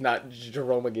flair to it. It's not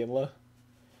Jerome McGinley.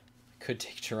 Could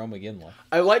take Jerome McGinley.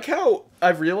 I like how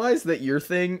I've realized that your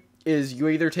thing is you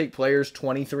either take players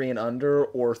 23 and under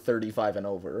or 35 and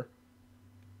over.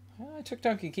 I took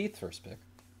Duncan Keith first pick.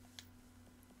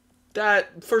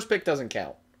 That first pick doesn't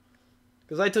count.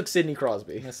 Because I took Sidney I'm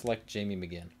Crosby. going to select Jamie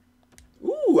McGinn.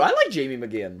 Ooh, I like Jamie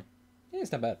McGinn. Yeah,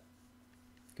 he's not bad.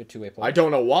 Good two-way player. I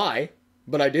don't know why,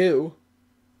 but I do.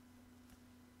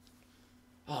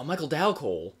 Oh, Michael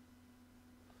Dalcole.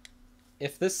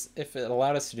 If it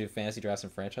allowed us to do fantasy drafts in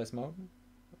franchise mode,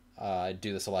 I'd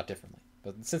do this a lot differently.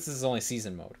 But since this is only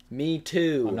season mode, Me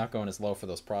too. I'm not going as low for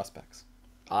those prospects.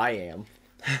 I am.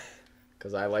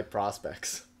 Because I like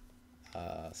prospects.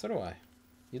 So do I.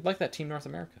 You'd like that Team North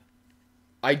America.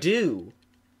 I do.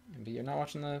 But you're not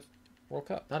watching the World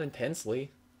Cup. Not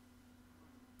intensely.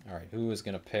 All right, who is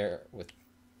going to pair with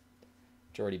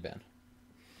Jordy Ben?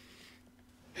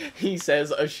 He says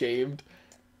ashamed.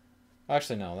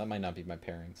 Actually, no, that might not be my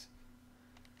pairings.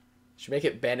 Should make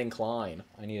it Ben and Klein.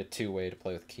 I need a two-way to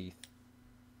play with Keith.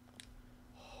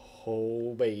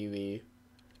 Oh, baby.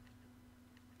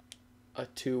 A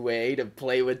two-way to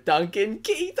play with Duncan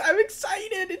Keith. I'm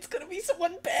excited. It's going to be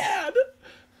someone bad.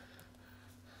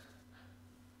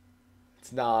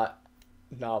 It's not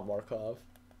Markov.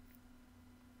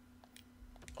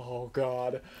 Oh,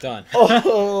 God. Done.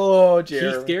 Oh,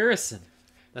 Jeremy. Keith Garrison.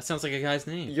 That sounds like a guy's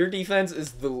name. Your defense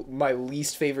is my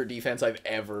least favorite defense I've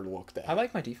ever looked at. I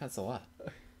like my defense a lot.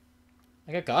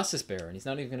 I got Gostis Bear, and he's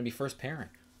not even going to be first pairing.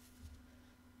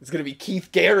 It's going to be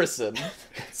Keith Garrison.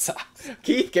 Sucks.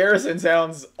 Keith Garrison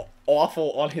sounds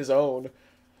awful on his own.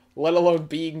 Let alone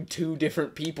being two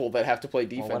different people that have to play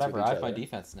defense Well, whatever. with each I have other. my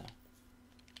defense now.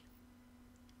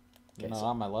 You're Okay, not so-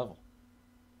 on my level.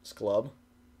 Sclub?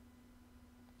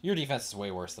 Your defense is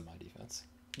way worse than my defense.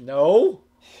 No?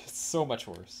 It's so much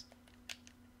worse.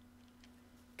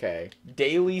 Okay.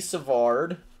 Daily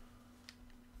Savard.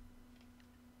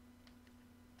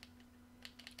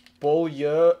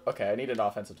 Beaulieu. Okay, I need an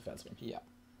offensive defenseman. Yeah.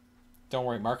 Don't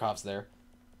worry, Markov's there.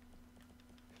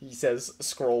 He says,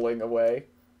 scrolling away.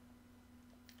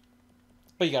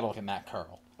 But you gotta look at Matt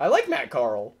Carl. I like Matt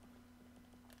Carl.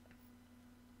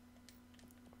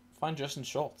 Find Justin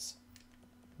Schultz.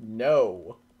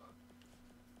 No.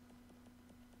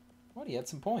 What? He had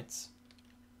some points.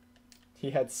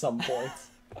 He had some points.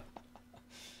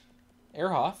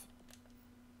 Ehrhoff.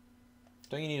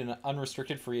 Don't you need an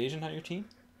unrestricted free agent on your team?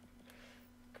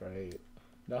 Great.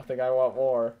 Nothing I want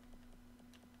more.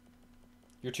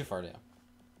 You're too far down.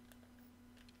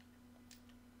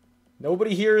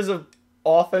 Nobody here is a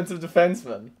offensive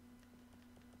defenseman.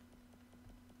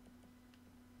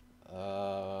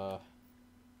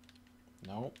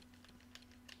 No.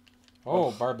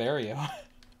 Oh, Barbario.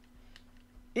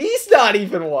 He's not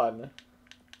even one.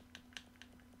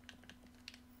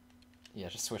 Yeah,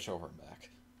 just switch over and back.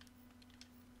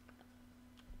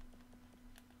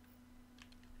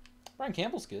 Brian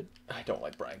Campbell's good. I don't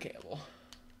like Brian Campbell.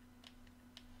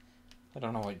 I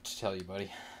don't know what to tell you,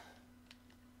 buddy.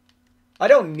 I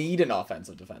don't need an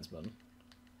offensive defenseman.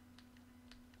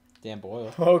 Dan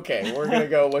Boyle. Okay, we're gonna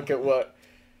go look at what.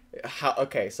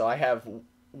 Okay, so I have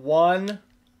one.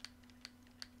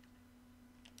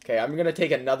 Okay, I'm gonna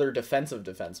take another defensive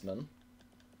defenseman,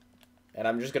 and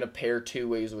I'm just gonna pair two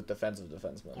ways with defensive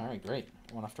defensemen. All right, great.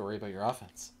 I won't have to worry about your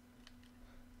offense.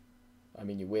 I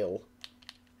mean, you will.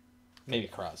 Maybe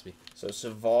Crosby. So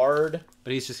Savard.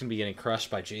 But he's just going to be getting crushed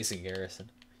by Jason Garrison.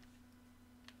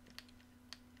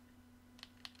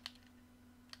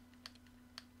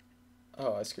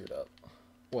 Oh, I screwed up.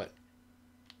 What?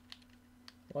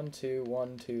 1, 2,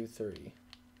 1, 2, 3.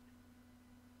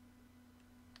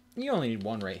 You only need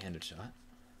one right-handed shot.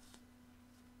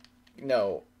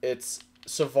 No, it's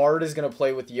Savard is gonna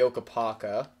play with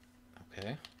Yokapaka.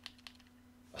 Okay.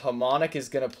 Hamonic is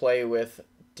gonna play with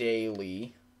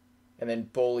Daly. And then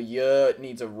Beaulieu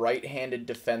needs a right-handed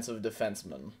defensive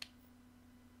defenseman.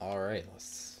 All right,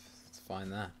 let's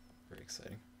find that. Very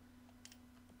exciting.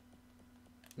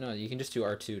 No, you can just do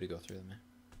R2 to go through them.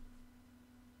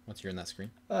 Once you're in that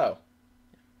screen. Oh,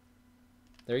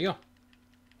 There you go.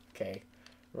 okay.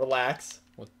 Relax.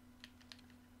 Whoa,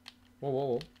 whoa,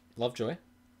 whoa. Lovejoy.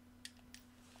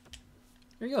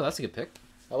 There you go. That's a good pick.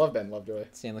 I love Ben Lovejoy.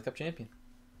 Stanley Cup champion.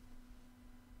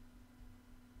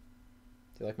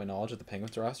 Do you like my knowledge of the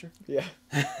Penguins roster? Yeah.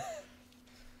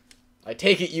 I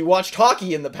take it you watched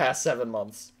hockey in the past 7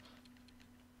 months.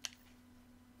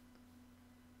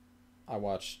 I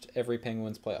watched every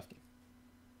Penguins playoff game.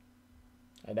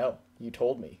 I know. You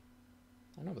told me.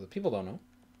 I know, but the people don't know.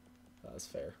 That's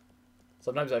fair.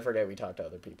 Sometimes I forget we talk to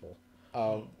other people.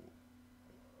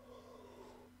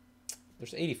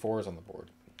 There's 84s on the board.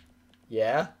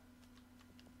 Yeah?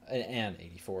 And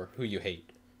 84, who you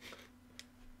hate.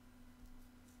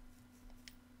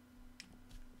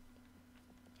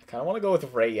 I kind of want to go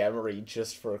with Ray Emery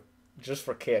just for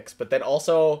kicks, but then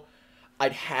also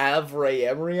I'd have Ray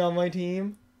Emery on my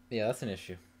team. Yeah, that's an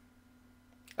issue.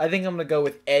 I think I'm going to go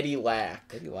with Eddie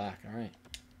Lack. Eddie Lack, all right.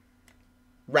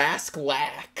 Rask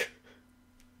Lack.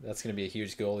 That's going to be a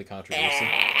huge goalie controversy.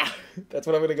 Ah! That's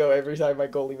what I'm going to go every time my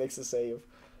goalie makes a save.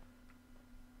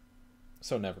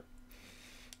 So never.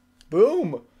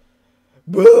 Boom.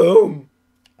 Boom.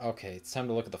 Okay, it's time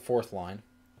to look at the fourth line.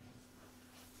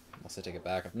 Unless I take a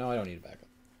backup. No, I don't need a backup.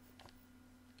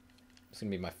 It's going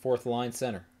to be my fourth line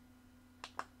center.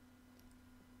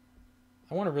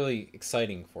 I want a really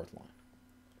exciting fourth line.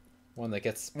 One that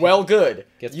gets Well, good.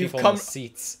 gets You've people come in the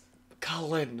seats.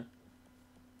 Cullen.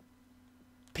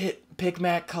 Pick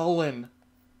Matt Cullen.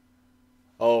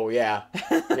 Oh yeah.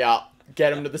 Yeah.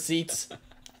 Get him to the seats.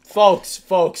 Folks,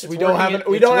 we don't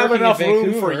have enough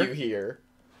room for you here.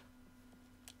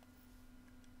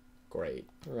 Great.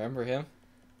 Remember him?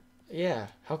 Yeah,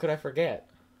 how could I forget?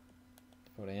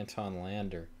 What about Anton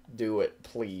Lander? Do it,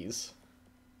 please.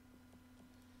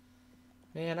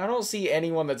 Man, I don't see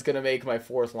anyone that's gonna make my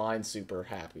fourth line super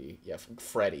happy. Yeah,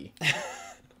 Freddie.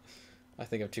 I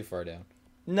think I'm too far down.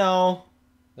 No.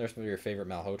 There's your favorite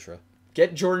Malhotra.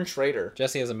 Get Jordan Schrader.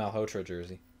 Jessi has a Malhotra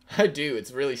jersey. I do,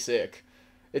 it's really sick.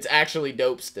 It's actually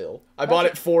dope still. I bought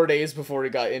it 4 days before he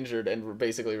got injured and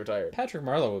basically retired. Patrick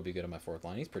Marleau would be good on my fourth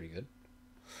line. He's pretty good.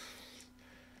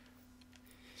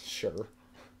 Sure.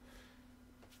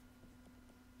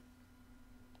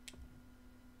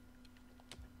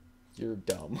 You're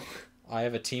dumb. I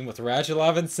have a team with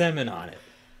Radulov and Semin on it.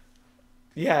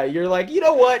 Yeah, you're like, you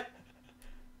know what?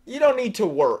 You don't need to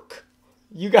work.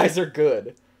 You guys are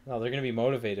good. Well, they're going to be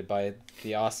motivated by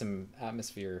the awesome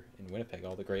atmosphere in Winnipeg,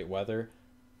 all the great weather,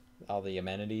 all the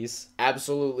amenities.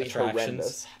 Absolutely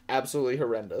horrendous. Absolutely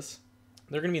horrendous.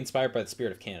 They're going to be inspired by the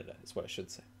spirit of Canada, is what I should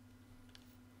say.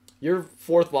 Your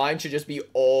fourth line should just be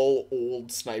all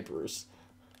old snipers.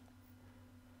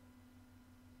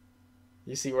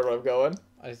 You see where I'm going?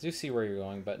 I do see where you're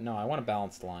going, but no, I want a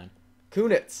balanced line.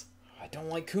 Kunitz. I don't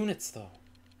like Kunitz, though.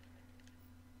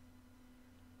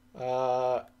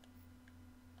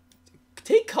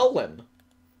 Take Cullen.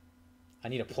 I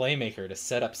need a playmaker to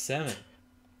set up Semin.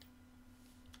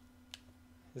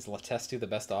 Is Letestu the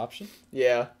best option?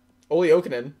 Yeah. Olli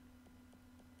Okinen.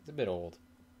 He's a bit old.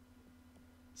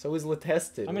 So is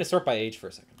Letestu. I'm going to sort by age for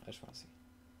a second. I just want to see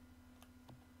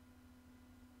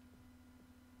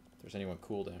if there's anyone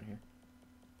cool down here.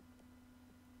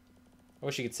 I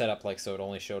wish you could set up like so it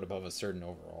only showed above a certain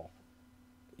overall.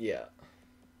 Yeah.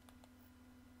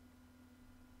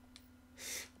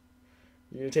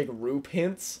 You're gonna take Roop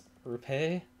hints?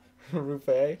 Rupe? Rupe?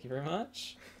 Thank you very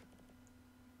much.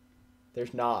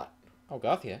 There's not. Oh,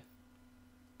 Gauthier.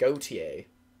 Gautier.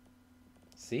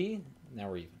 See? Now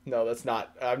we're even. No, that's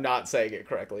not. I'm not saying it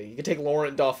correctly. You can take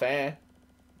Laurent Dauphin.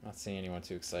 Not seeing anyone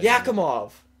too excited.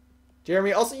 Yakimov.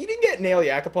 Jeremy, also, you didn't get Nail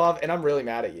Yakupov, and I'm really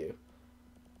mad at you.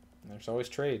 There's always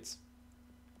trades.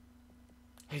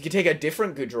 You could take a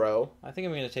different Goudreau. I think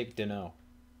I'm going to take Deneau.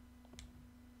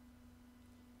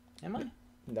 Am I?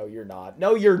 No, you're not.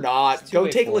 No, you're not. Go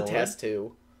take forward.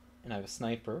 Letestu. And I have a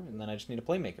sniper, and then I just need a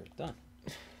playmaker. Done.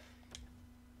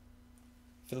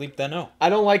 Philippe Deneau. I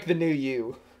don't like the new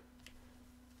you.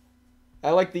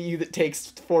 I like the you that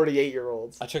takes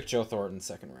 48-year-olds. I took Joe Thornton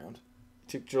second round.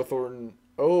 Took Joe Thornton.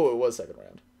 Oh, it was second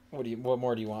round. What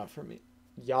more do you want from me?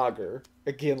 Yager.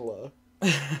 Aginla.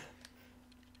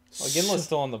 Well, Ginla's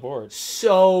still on the board.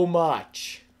 So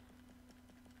much.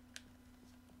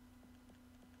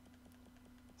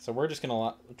 So we're just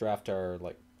gonna draft our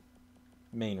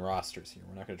main rosters here.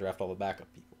 We're not gonna draft all the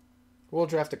backup people. We'll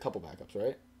draft a couple backups,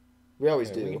 right? We always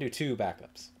do. We can do 2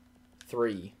 backups.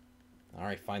 3. All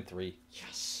right, fine 3.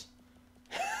 Yes.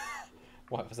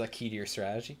 What was that key to your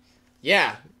strategy?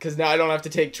 Yeah, because now I don't have to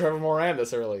take Trevor Moran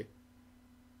this early.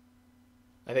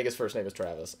 I think his first name is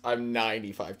Travis. I'm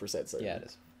 95% certain. Yeah, it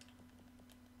is.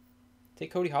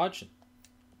 Take Cody Hodgson.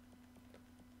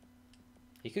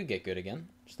 He could get good again,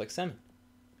 just like Semin.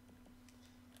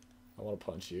 I want to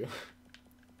punch you.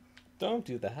 Don't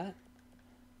do that.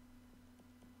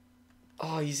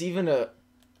 Oh, he's even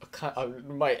I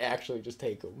might actually just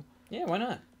take him. Yeah, why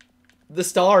not? The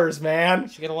Stars, man. You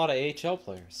should get a lot of AHL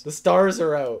players. The Stars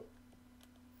are out.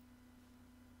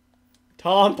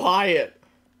 Tom Pyatt.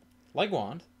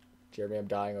 Legwand. Jeremy, I'm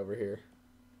dying over here.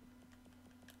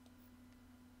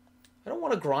 I don't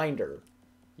want a grinder.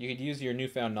 You could use your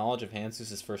newfound knowledge of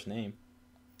Jesus' first name.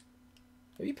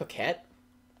 Maybe Paquette?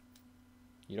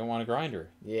 You don't want a grinder.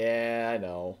 Yeah, I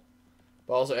know.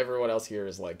 But also everyone else here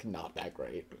is, not that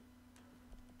great.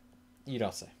 You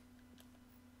don't say.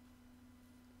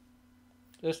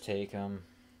 Just take him.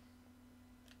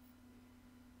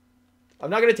 I'm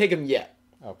not going to take him yet.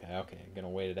 Okay. I'm going to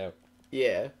wait it out.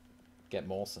 Yeah. Get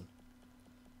Molson.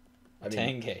 I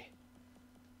mean, Tanguay.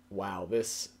 Wow,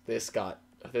 this got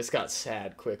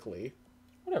sad quickly.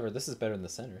 Whatever, this is better than the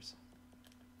centers.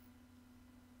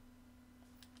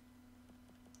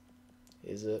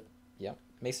 Is it? Yep.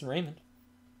 Mason Raymond.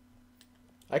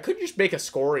 I could just make a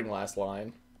scoring last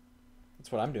line.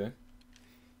 That's what I'm doing.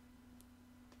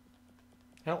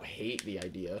 I don't hate the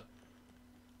idea.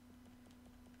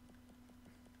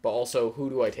 But also, who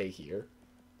do I take here?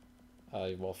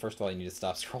 Well, first of all, you need to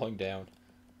stop scrolling down.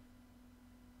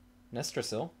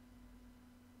 Nestrasil.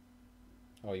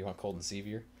 Oh, you want Colton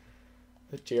Sevier?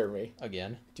 Jeremy.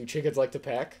 Again. Do chickens like to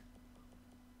peck?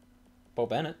 Bo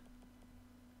Bennett.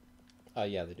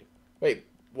 Yeah, they do. Wait,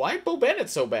 why Bo Bennett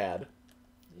so bad?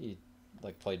 He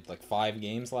played 5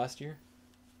 games last year.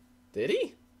 Did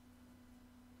he?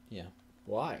 Yeah.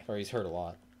 Why? Or he's hurt a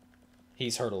lot.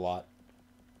 He's hurt a lot.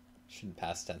 Shouldn't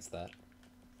past tense that.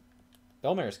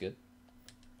 Belmare's good.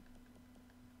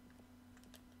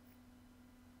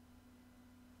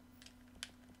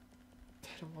 I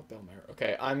don't want Belmare.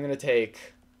 Okay, I'm gonna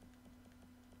take.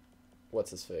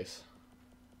 What's his face?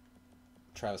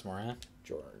 Travis Morin.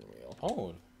 Jordan Wheel.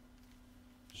 Oh.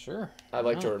 Sure. I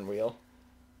like Jordan Wheel.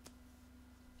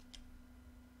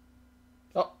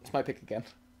 Oh, it's my pick again.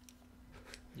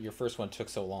 Your first one took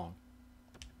so long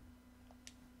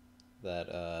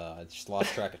that I just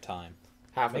lost track of time.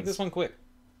 Happens. Make this one quick.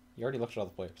 You already looked at all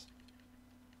the players.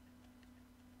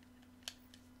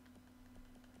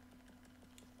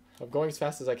 I'm going as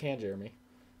fast as I can, Jeremy.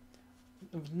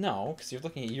 No, because you're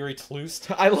looking at Yuri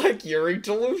Tlust. I like Yuri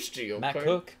Tlust. Matt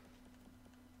Cook.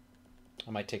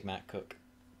 I might take Matt Cook.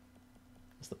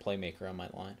 He's the playmaker on my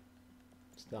line.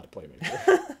 It's not a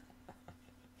playmaker.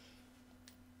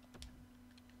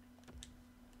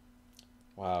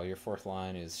 Wow, your fourth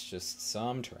line is just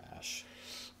some trash.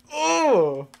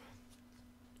 Oh!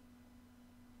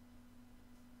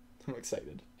 I'm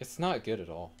excited. It's not good at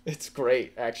all. It's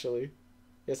great, actually.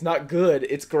 It's not good.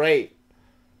 It's great.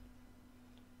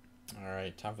 All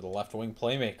right, time for the left wing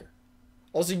playmaker.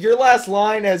 Also, your last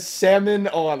line has salmon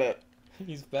on it.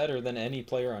 He's better than any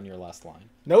player on your last line.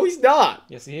 No, he's not.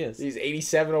 Yes, he is. He's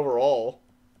 87 overall.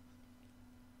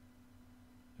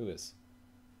 Who is?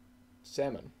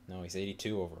 Salmon. No, he's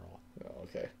 82 overall. Oh,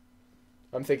 okay.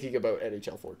 I'm thinking about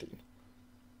NHL 14.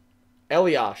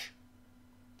 Eliash.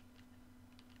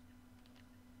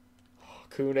 Oh,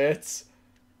 Kunitz.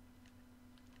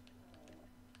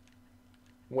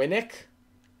 Winnick.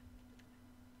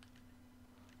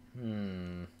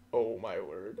 Oh, my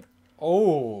word.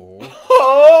 Oh.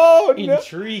 Oh, no.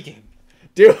 Intriguing.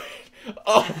 Dude.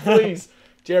 Oh, please.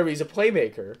 Jeremy, he's a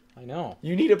playmaker. I know.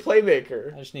 You need a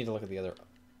playmaker. I just need to look at the other.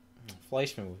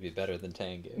 Fleischman would be better than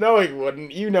Tanguay. No, he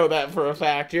wouldn't. You know that for a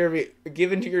fact. Jeremy,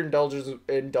 give into your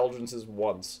indulgences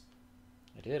once.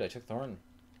 I did. I took Thornton.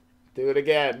 Do it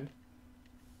again.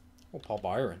 Oh, Paul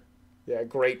Byron. Yeah,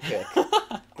 great pick.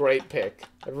 Great pick.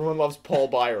 Everyone loves Paul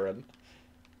Byron.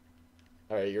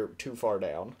 All right, you're too far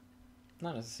down.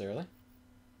 Not necessarily.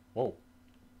 Whoa.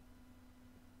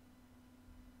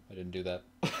 I didn't do that.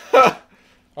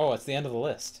 Oh, it's the end of the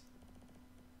list.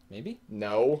 Maybe?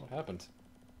 No. What happened?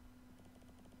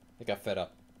 I got fed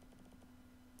up.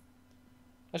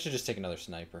 I should just take another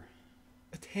sniper.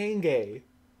 A Tanguay.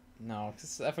 No,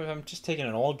 because if I'm just taking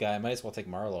an old guy, I might as well take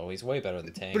Marlowe. He's way better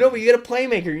than Tanguay. But no, but you get a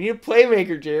playmaker. You need a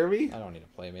playmaker, Jeremy. I don't need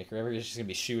a playmaker. Everybody's just going to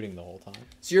be shooting the whole time.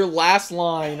 So your last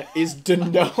line is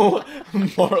Dano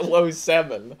Marlowe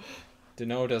 7.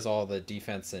 Dano does all the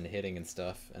defense and hitting and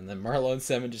stuff, and then Marlowe and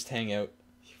Seven just hang out.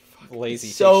 Lazy.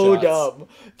 So take shots. dumb.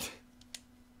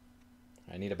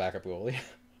 I need a backup goalie.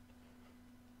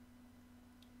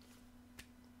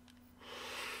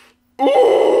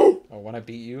 Ooh! Oh, when I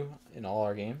beat you in all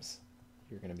our games,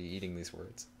 you're going to be eating these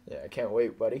words. Yeah, I can't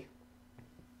wait, buddy.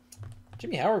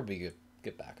 Jimmy Howard would be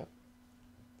good backup.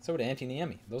 So would Antti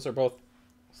Niemi. Those are both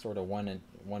sort of 1 and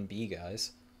 1B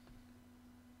guys.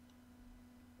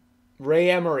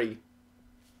 Ray Emery.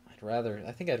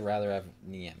 I think I'd rather have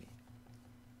Niemi.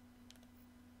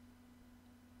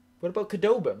 What about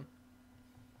Khudobin?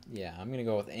 Yeah, I'm going to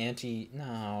go with Antti.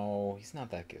 No, he's not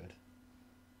that good.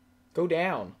 Go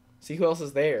down. See who else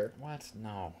is there. What?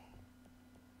 No.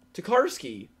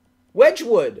 Tokarski.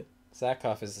 Wedgwood.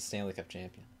 Zakhoff is the Stanley Cup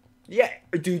champion. Yeah,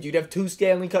 dude, you'd have 2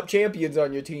 Stanley Cup champions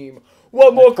on your team.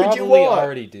 What more could you want? I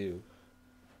already do.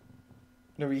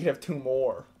 No, you could have 2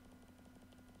 more.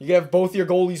 You could have both your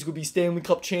goalies could be Stanley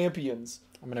Cup champions.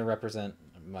 I'm going to represent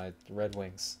my Red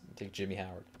Wings. Take Jimmy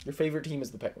Howard. Your favorite team is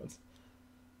the Penguins.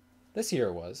 This year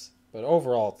it was, but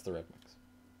overall it's the Red Wings.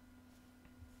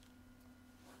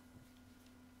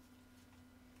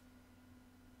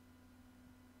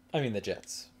 I mean the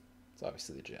Jets. It's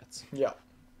obviously the Jets. Yeah.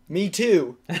 Me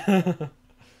too.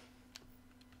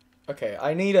 Okay,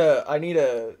 I need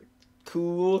a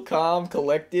cool, calm,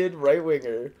 collected right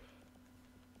winger.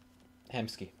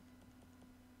 Hemsky.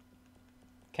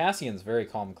 Cassian's very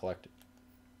calm and collected.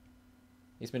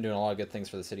 He's been doing a lot of good things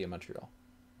for the city of Montreal.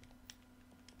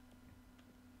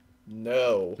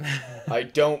 No. I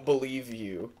don't believe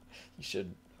you. You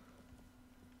should.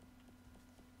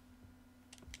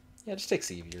 Yeah, just take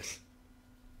Seviers.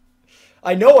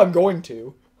 I know I'm going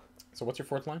to. So what's your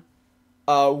fourth line?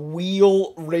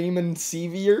 Wheel Raymond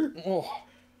Sevier. Oh.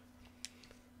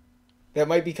 That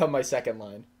might become my second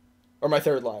line. Or my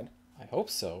third line. I hope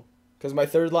so. Because my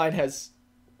third line has...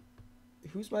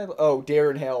 Who's my... Oh,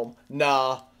 Darren Helm.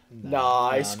 Nah,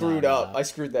 I screwed up. I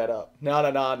screwed that up.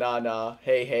 Nah.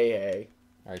 Hey.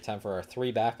 All right, time for our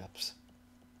 3 backups.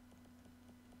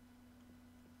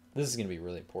 This is going to be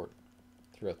really important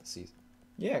throughout the season.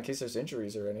 Yeah, in case there's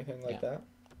injuries or anything like that.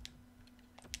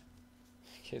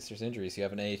 In case there's injuries, you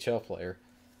have an AHL player.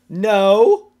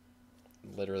 No!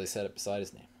 Literally said it beside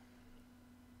his name.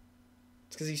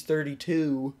 It's because he's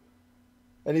 32.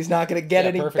 And he's not going to get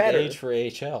any perfect better. Age for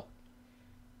AHL.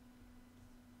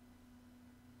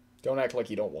 Don't act like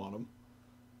you don't want him.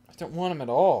 I don't want him at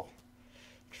all.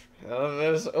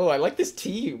 I like this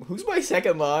team. Who's my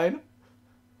second line?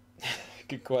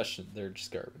 Good question. They're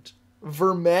just garbage.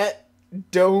 Vermette,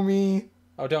 Domi.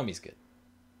 Oh, Domi's good.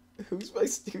 Who's my?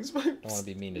 I don't want to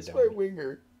be mean to Who's Domi. my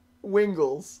winger?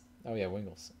 Wingles. Oh yeah,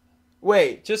 Wingles.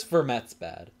 Wait. Just Vermette's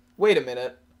bad. Wait a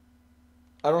minute.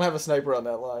 I don't have a sniper on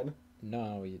that line.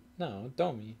 No, no,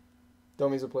 Domi.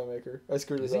 Domi's a playmaker. I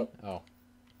screwed it up. Oh.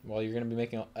 Well, you're going to be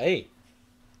making... Hey!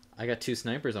 I got 2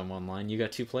 snipers on one line. You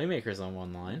got 2 playmakers on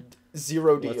one line.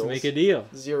 0 deals. Let's make a deal.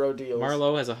 0 deals.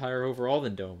 Marlowe has a higher overall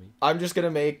than Domi. I'm just going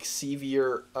to make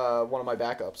Sevier one of my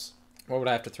backups. What would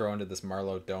I have to throw into this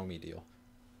Marlowe-Domi deal?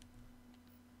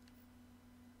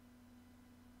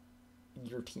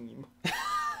 Your team.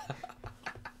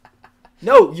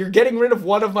 No, you're getting rid of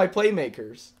one of my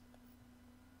playmakers.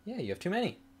 Yeah, you have too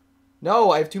many.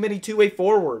 No, I have too many two-way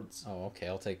forwards. Oh, okay.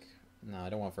 I'll take... No, I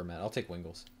don't want Vermette. I'll take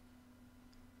Wingles.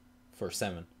 For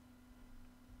Semin.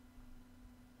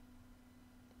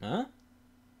 Huh?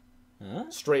 Huh?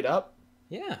 Straight up?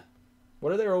 Yeah.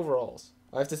 What are their overalls?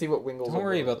 I have to see what Wingles. Don't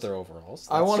worry about their overalls.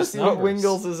 I want to see what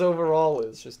Wingles' overall is.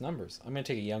 It's just numbers. I'm going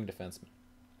to take a young defenseman.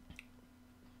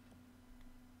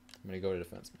 I'm going to go to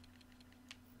defenseman.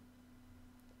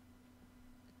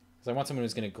 Because I want someone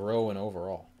who's going to grow in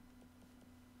overall.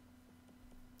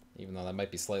 Even though that might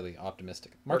be slightly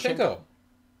optimistic. Marchenko.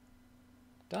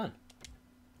 Done.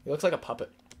 He looks like a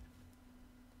puppet.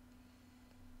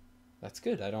 That's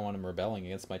good. I don't want him rebelling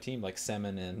against my team like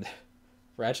Semin and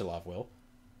Radulov will.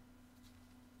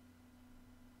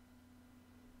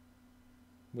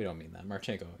 We don't mean that.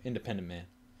 Marchenko, independent man.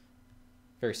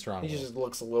 Very strong. He just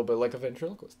looks a little bit like a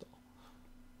ventriloquist doll.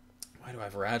 Why do I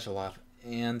have Radulov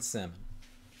and Semin?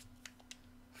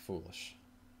 Foolish.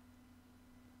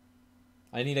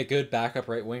 I need a good backup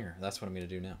right winger. That's what I'm going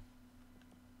to do now.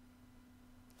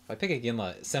 If I pick a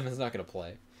Ginla, Semin's not going to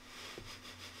play.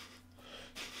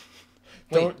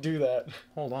 Don't do that.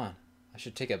 Hold on. I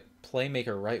should take a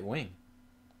playmaker right wing.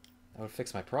 That would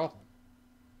fix my problem.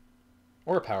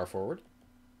 Or a power forward.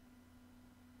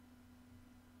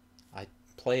 I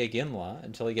play a Ginla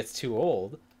until he gets too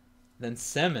old. Then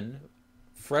Semin,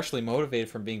 freshly motivated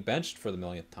from being benched for the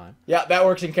millionth time. Yeah, that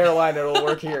works in Carolina. It'll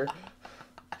work here.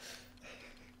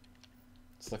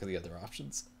 Let's look at the other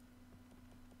options.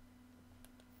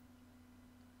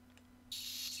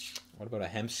 What about a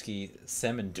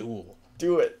Hemsky-Semin duel?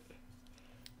 Do it.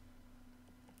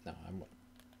 No,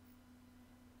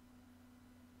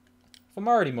 if I'm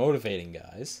already motivating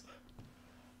guys,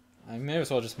 I may as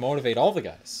well just motivate all the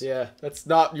guys. Yeah,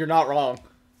 you're not wrong.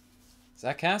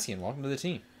 Zach Cassian, welcome to the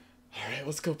team. All right,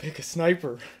 let's go pick a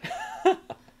sniper.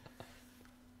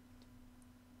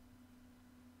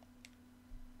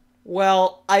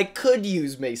 Well, I could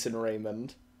use Mason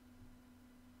Raymond.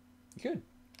 You could.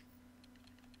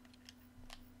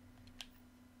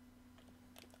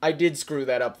 I did screw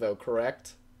that up, though,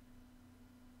 correct?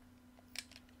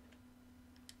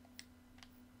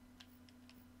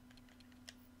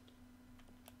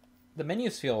 The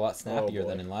menus feel a lot snappier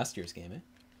than in last year's game,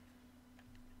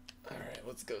 eh? Alright,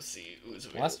 let's go see who's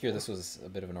available. Last year, this was a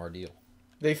bit of an ordeal.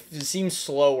 They seem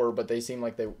slower, but they seem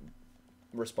like they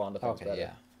respond to things better.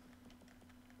 Yeah.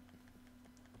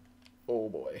 Oh,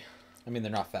 boy. I mean,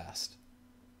 they're not fast.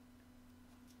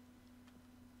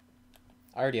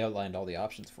 I already outlined all the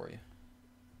options for you.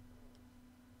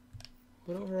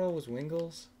 What overall was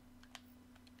Wingles?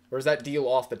 Or is that deal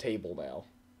off the table now?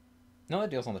 No, that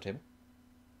deal's on the table.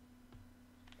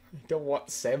 I don't want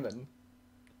Semin.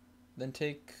 Then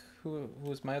take... Who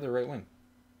was my other right wing?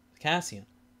 Cassian.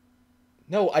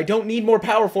 No, I don't need more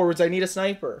power forwards. I need a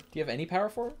sniper. Do you have any power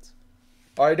forwards?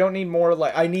 Or I don't need more,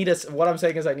 like... I need a... What I'm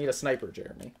saying is I need a sniper,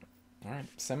 Jeremy. Alright,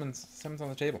 Semin's on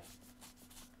the table.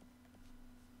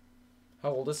 How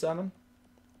old is Semin?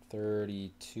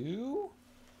 32?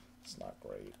 It's not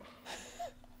great.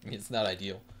 I mean, it's not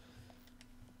ideal.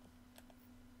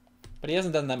 But he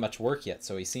hasn't done that much work yet,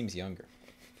 so he seems younger.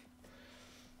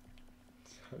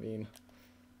 I mean...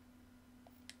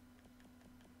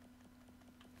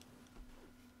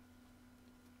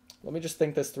 Let me just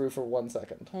think this through for 1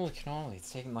 second. Holy cannoli,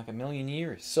 it's taken like a million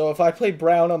years. So if I play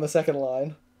Brown on the second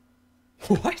line...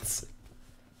 What?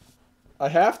 I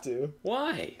have to.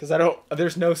 Why? Because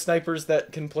there's no snipers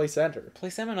that can play center. Play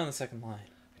Semin on the second line.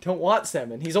 I don't want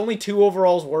Semin. He's only 2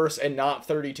 overalls worse and not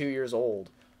 32 years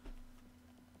old.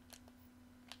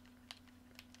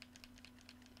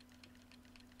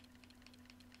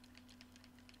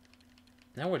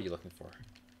 Now what are you looking for?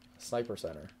 Sniper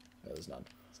center. There's none.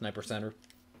 Sniper center.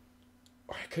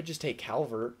 Or I could just take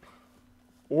Calvert.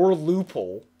 Or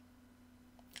Loophole.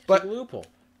 But Loophole.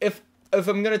 If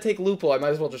I'm going to take Loophole, I might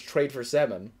as well just trade for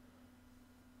Semin.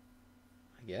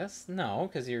 I guess. No,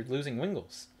 because you're losing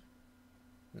Wingles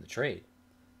in the trade.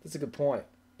 That's a good point.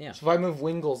 Yeah. So if I move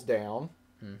Wingles down,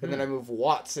 and then I move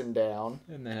Watson down...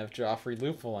 And then have Joffrey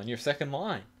Loophole on your second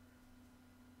line.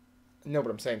 No,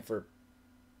 but I'm saying for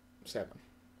 7.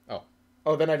 Oh.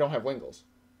 Oh, then I don't have Wingles.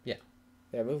 Yeah.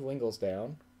 Yeah, I move Wingles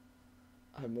down.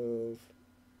 I move...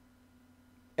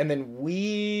 And then we...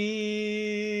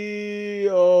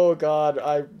 Oh, God.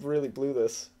 I really blew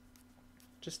this.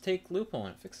 Just take Loophole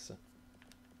and it fixes it.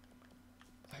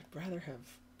 I'd rather have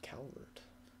Calvert.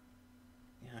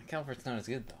 Yeah, Calvert's not as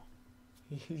good, though.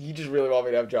 You just really want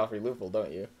me to have Joffrey Loophole,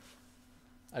 don't you?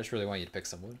 I just really want you to pick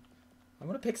someone. I'm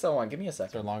going to pick someone. Give me a It's our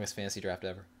second. longest fantasy draft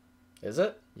ever. Is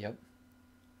it? Yep.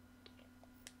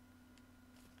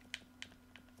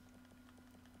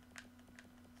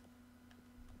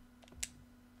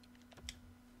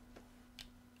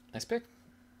 Nice pick.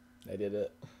 I did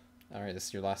it. All right, this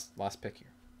is your last pick here.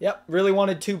 Yep. Really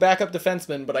wanted 2 backup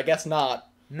defensemen, but I guess not.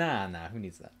 Nah, who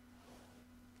needs that?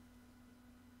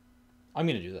 I'm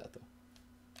going to do that, though.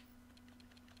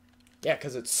 Yeah,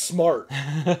 because it's smart.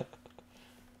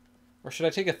 Or should I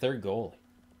take a third goalie?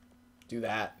 Do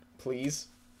that, please.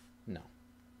 No.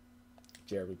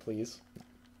 Jeremy, please.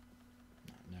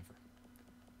 No, never.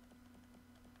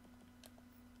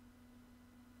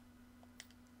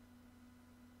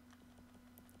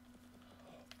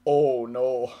 Oh,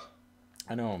 no.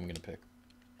 I know who I'm going to pick.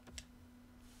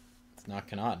 It's not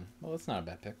Connaughton. Well, it's not a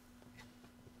bad pick.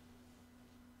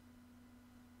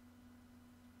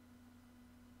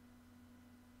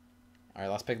 All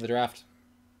right, last pick of the draft.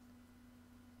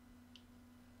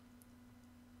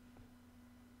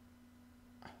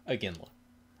 Iginla.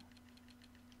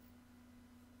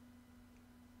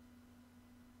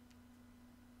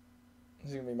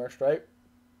 Is it going to be Mark Stripe?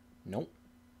 Nope.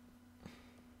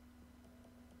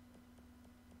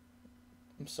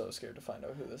 I'm so scared to find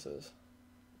out who this is.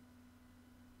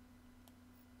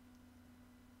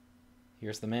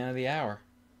 Here's the man of the hour.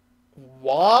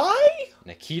 Why?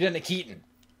 Nikita Nikitin.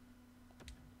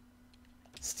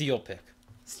 Steal pick.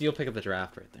 Steal pick of the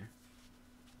draft right there.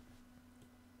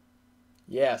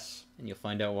 Yes. And you'll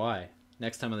find out why.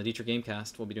 Next time on the Dietrich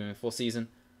Gamecast, we'll be doing a full season.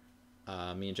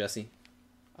 Me and Jessi.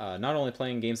 Not only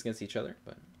playing games against each other,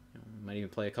 but we might even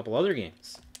play a couple other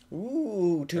games.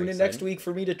 Ooh, tune Very in next exciting. week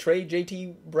for me to trade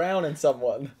JT Brown and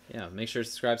someone. Yeah, make sure to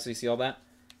subscribe so you see all that.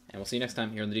 And we'll see you next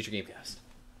time here on the Dietrich Gamecast.